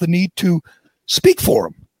 feels the need to speak for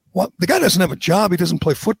him. Well, the guy doesn't have a job. He doesn't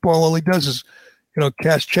play football. All he does is,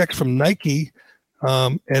 cash checks from Nike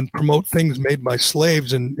and promote things made by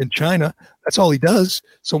slaves in China. That's all he does.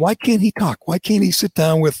 So why can't he talk? Why can't he sit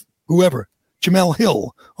down with whoever? Jemele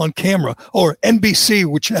Hill on camera, or NBC,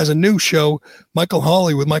 which has a new show, Michael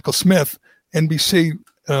Hawley with Michael Smith. NBC,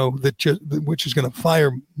 which is going to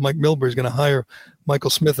fire Mike Milbury, is going to hire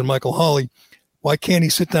Michael Smith and Michael Hawley. Why can't he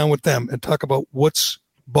sit down with them and talk about what's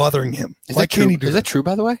bothering him? Why can't he do that? Is that true,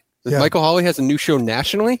 by the way? Yeah. Michael Hawley has a new show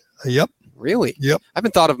nationally? Yep. Really? Yep. I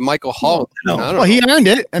haven't thought of Michael Hawley. No. Well, he earned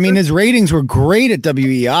it. I mean, his ratings were great at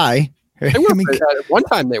WEI. They were, at one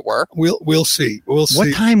time they were. We'll see. We'll see.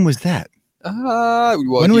 What time was that? Well,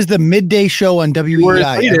 when was the midday show on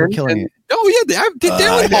WEI? Ever killing it? Oh yeah,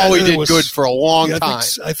 Darren Hawley did good for a long time.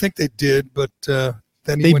 I think they did, but then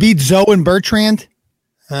they beat Zoe and Bertrand.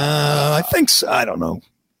 I think so. I don't know.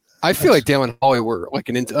 I feel like Dale and Holly were like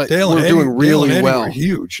we're Eddie, doing really well. Were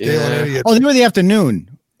huge. Yeah. Dale and Eddie they were the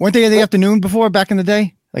afternoon. Weren't they the afternoon before back in the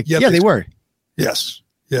day? They were. Yes.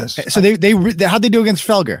 So how'd they do against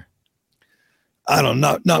Felger? I don't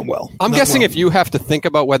know. Not well. I'm guessing if you have to think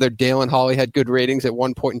about whether Dale and Holly had good ratings at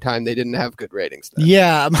one point in time, they didn't have good ratings then.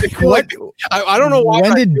 Yeah. I don't know why.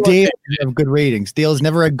 When did Dale have good ratings? Dale's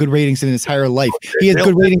never had good ratings in his entire life. He has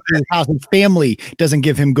good ratings in his house. His family doesn't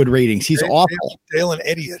give him good ratings. He's awful. Dale and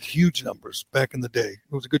Eddie had huge numbers back in the day.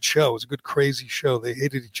 It was a good show. It was a good, crazy show. They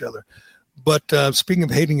hated each other. But speaking of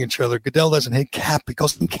hating each other, Goodell doesn't hate Cap. He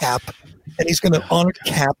calls him Cap. And he's going to honor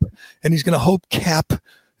Cap. And he's going to hope Cap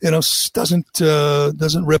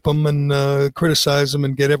doesn't rip him and criticize him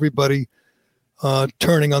and get everybody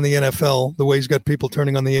turning on the NFL the way he's got people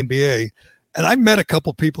turning on the NBA. And I met a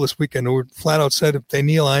couple people this weekend who were flat out said, if they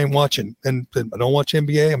kneel, I ain't watching. And I don't watch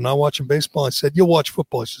NBA. I'm not watching baseball. I said, you'll watch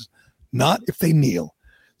football. He says, not if they kneel.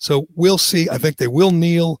 So we'll see. I think they will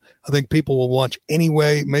kneel. I think people will watch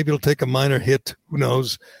anyway. Maybe it'll take a minor hit. Who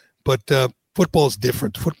knows? But football is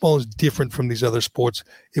different. Football is different from these other sports.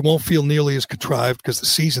 It won't feel nearly as contrived because the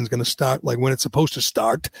season's going to start like when it's supposed to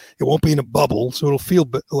start. It won't be in a bubble, so it'll feel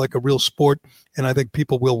like a real sport, and I think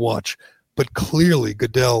people will watch. But clearly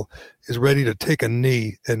Goodell is ready to take a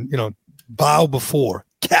knee and, bow before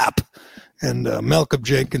Cap and Malcolm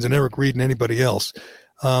Jenkins and Eric Reed and anybody else.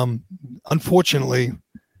 Unfortunately,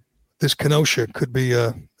 this Kenosha could be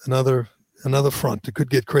another front. It could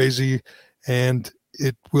get crazy, and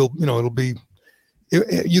it will, it'll be.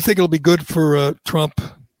 You think it'll be good for Trump?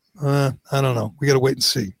 I don't know. We got to wait and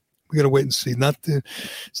see.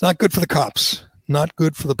 It's not good for the cops. Not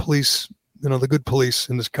good for the police. The good police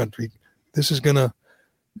in this country. This is gonna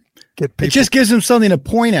get people. It just gives them something to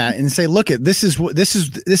point at and say, "Look, this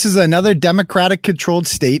is another Democratic-controlled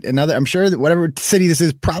state. I'm sure that whatever city this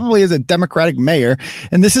is probably is a Democratic mayor,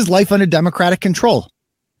 and this is life under Democratic control."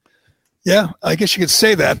 Yeah, I guess you could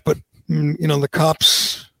say that, but the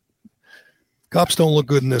cops don't look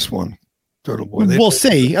good in this one. Turtle Boy. We'll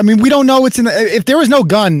see. I mean, we don't know what's in if there was no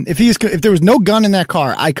gun, if there was no gun in that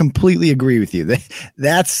car, I completely agree with you.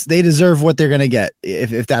 They deserve what they're going to get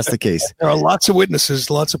if that's the case. There are lots of witnesses,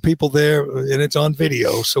 lots of people there, and it's on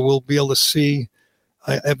video, so we'll be able to see.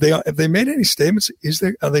 Have they made any statements?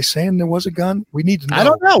 Are they saying there was a gun? We need to know. I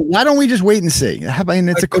don't know. Why don't we just wait and see? I mean,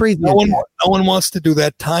 it's a crazy. No one wants to do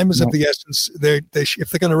that. Time is of the essence. If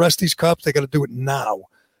they're going to arrest these cops, they got to do it now,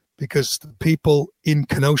 because the people in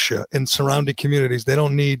Kenosha and surrounding communities, they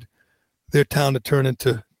don't need their town to turn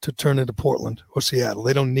into Portland or Seattle.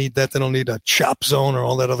 They don't need that. They don't need a chop zone or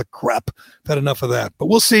all that other crap. I've had enough of that. But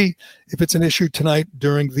we'll see if it's an issue tonight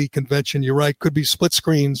during the convention. You're right. Could be split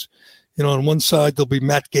screens. On one side, there'll be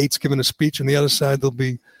Matt Gaetz giving a speech. On the other side, there'll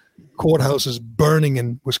be courthouses burning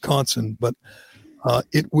in Wisconsin. But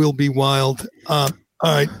it will be wild. All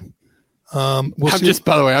right. By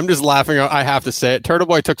the way, I'm just laughing. I have to say it. Turtle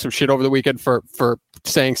Boy took some shit over the weekend for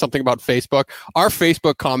saying something about Facebook. Our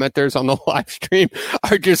Facebook commenters on the live stream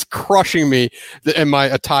are just crushing me in my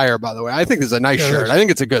attire, by the way. I think this is a nice shirt. I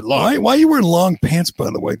think it's a good look. Why are you wearing long pants,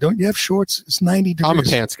 by the way? Don't you have shorts? It's 90 degrees. I'm a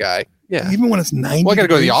pants guy. Yeah. Even when it's 90. Well, I got to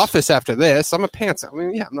go to the degrees. office after this. I'm a pants. I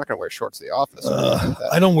mean, yeah, I'm not going to wear shorts to the office.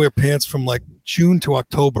 I don't wear pants from like June to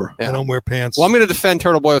October. Yeah. I don't wear pants. Well, I'm going to defend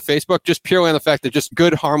Turtle Boy with Facebook just purely on the fact that just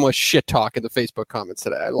good, harmless shit talk in the Facebook comments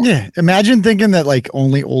today. Yeah, imagine thinking that like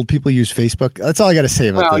only old people use Facebook. That's all I got to say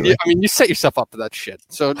about that. Yeah, I mean, you set yourself up for that shit.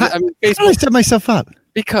 So, I mean, How did I Facebook, set myself up?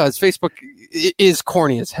 because Facebook is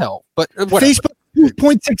corny as hell. But whatever. Facebook,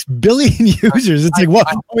 2.6 billion users. It's like, what?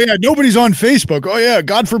 Oh yeah, nobody's on Facebook. Oh yeah,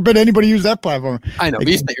 God forbid anybody use that platform. I know. Like,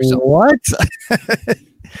 But you set yourself. what?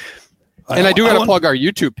 And I do got to plug our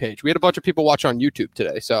YouTube page. We had a bunch of people watch on YouTube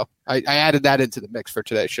today, so I added that into the mix for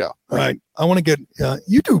today's show. All right. I want to get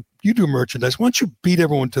you do merchandise. Why don't you beat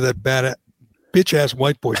everyone to that bad bitch ass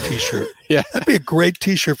white boy T-shirt? Yeah, that'd be a great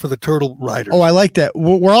T-shirt for the Turtle Rider. Oh, I like that.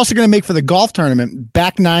 We're also going to make for the golf tournament.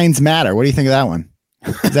 Back nines matter. What do you think of that one?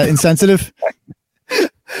 Is that insensitive?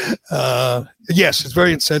 Yes, it's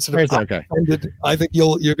very insensitive. Okay. I think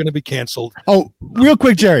you're going to be canceled. Oh, real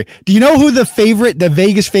quick, Jerry. Do you know who the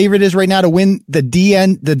Vegas favorite is right now to win the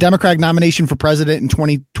Democratic nomination for president in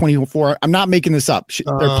 2024? I'm not making this up.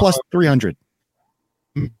 They're plus 300.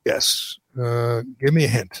 Yes. Give me a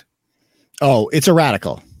hint. Oh, it's a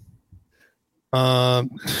radical. AOC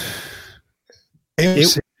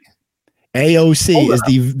is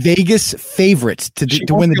the Vegas favorite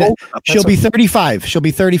to win the. She'll be 35. She'll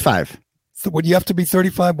be 35. Would you have to be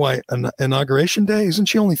 35? Why? Inauguration day? Isn't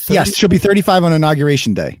she only 30? Yes, she'll be 35 on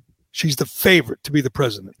Inauguration Day. She's the favorite to be the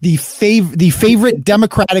president. The favorite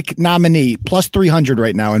Democratic nominee, plus 300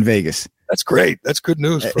 right now in Vegas. That's great. That's good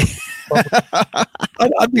news.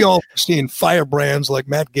 I'd be all for seeing firebrands like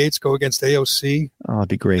Matt Gaetz go against AOC. Oh, it'd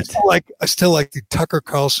be great. I still like the Tucker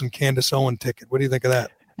Carlson, Candace Owen ticket. What do you think of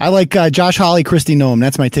that? I like Josh Hawley, Christy Noem.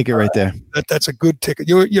 That's my ticket right there. That's a good ticket.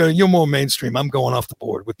 You're more mainstream. I'm going off the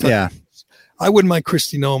board with Tucker. Yeah. I wouldn't mind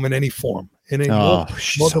Christy Noem in any form.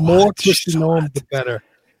 The more Christy Noem, the better.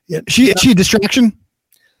 Yeah, is she a distraction?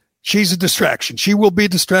 She's a distraction. She will be a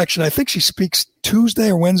distraction. I think she speaks Tuesday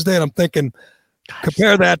or Wednesday, and I'm thinking,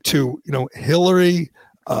 compare that to Hillary,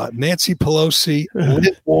 Nancy Pelosi,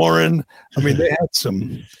 Liz Warren. I mean, they had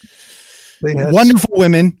wonderful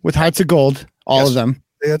women with hearts of gold. All of them.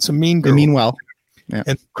 They had some mean girls. They mean well. Yeah.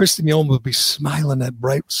 And Christy Noem would be smiling that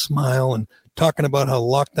bright smile and talking about how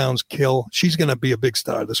lockdowns kill. She's going to be a big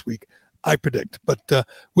star this week, I predict. But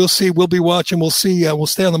we'll see. We'll be watching. We'll see. We'll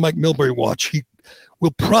stay on the Mike Milbury watch. He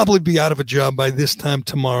will probably be out of a job by this time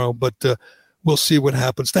tomorrow, but we'll see what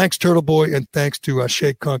happens. Thanks, Turtle Boy, and thanks to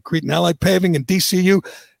Shea Concrete and Allied Paving and DCU,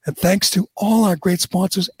 and thanks to all our great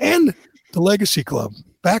sponsors and the Legacy Club.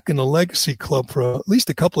 Back in the Legacy Club for at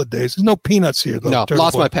least a couple of days. There's no peanuts here, though. No,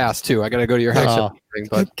 lost my pass, too. I got to go to your house.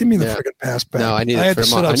 Give me the friggin' pass back. No, I need it for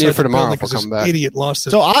tomorrow. If this come back. Idiot lost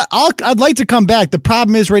it. So I'd like to come back. The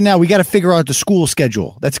problem is right now we got to figure out the school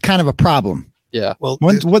schedule. That's kind of a problem. Yeah. Well,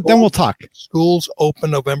 then we'll talk. Schools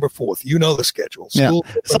open November 4th. You know the schedule.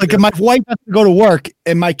 It's like if my wife has to go to work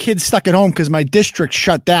and my kid's stuck at home because my district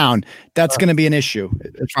shut down, that's going to be an issue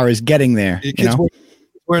as far as getting there. Your kids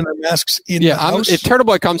wearing their masks in the house? If Turtle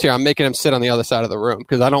Boy comes here, I'm making him sit on the other side of the room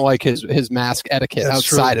because I don't like his mask etiquette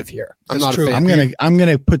outside of here. I'm not a fan. I'm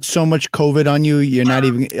gonna put so much COVID on you. You're not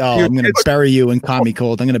even. Oh, I'm gonna bury you in commie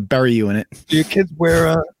cold. I'm gonna bury you in it. Do your kids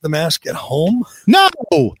wear the mask at home? No,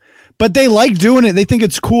 but they like doing it. They think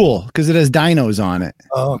it's cool because it has dinos on it.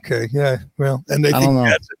 Oh, okay, yeah. Well, and they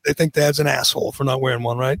think Dad's an asshole for not wearing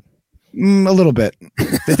one, right? A little bit.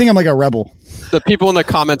 They think I'm like a rebel. The people in the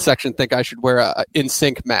comment section think I should wear a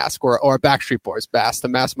InSync mask or a Backstreet Boys mask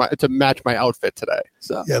to match my outfit today.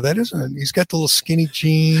 So yeah, that is. He's got the little skinny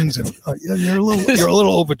jeans, and you're a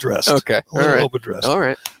little overdressed. Okay, overdressed. All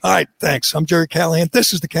right. Thanks. I'm Jerry Callahan.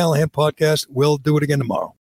 This is the Callahan Podcast. We'll do it again tomorrow.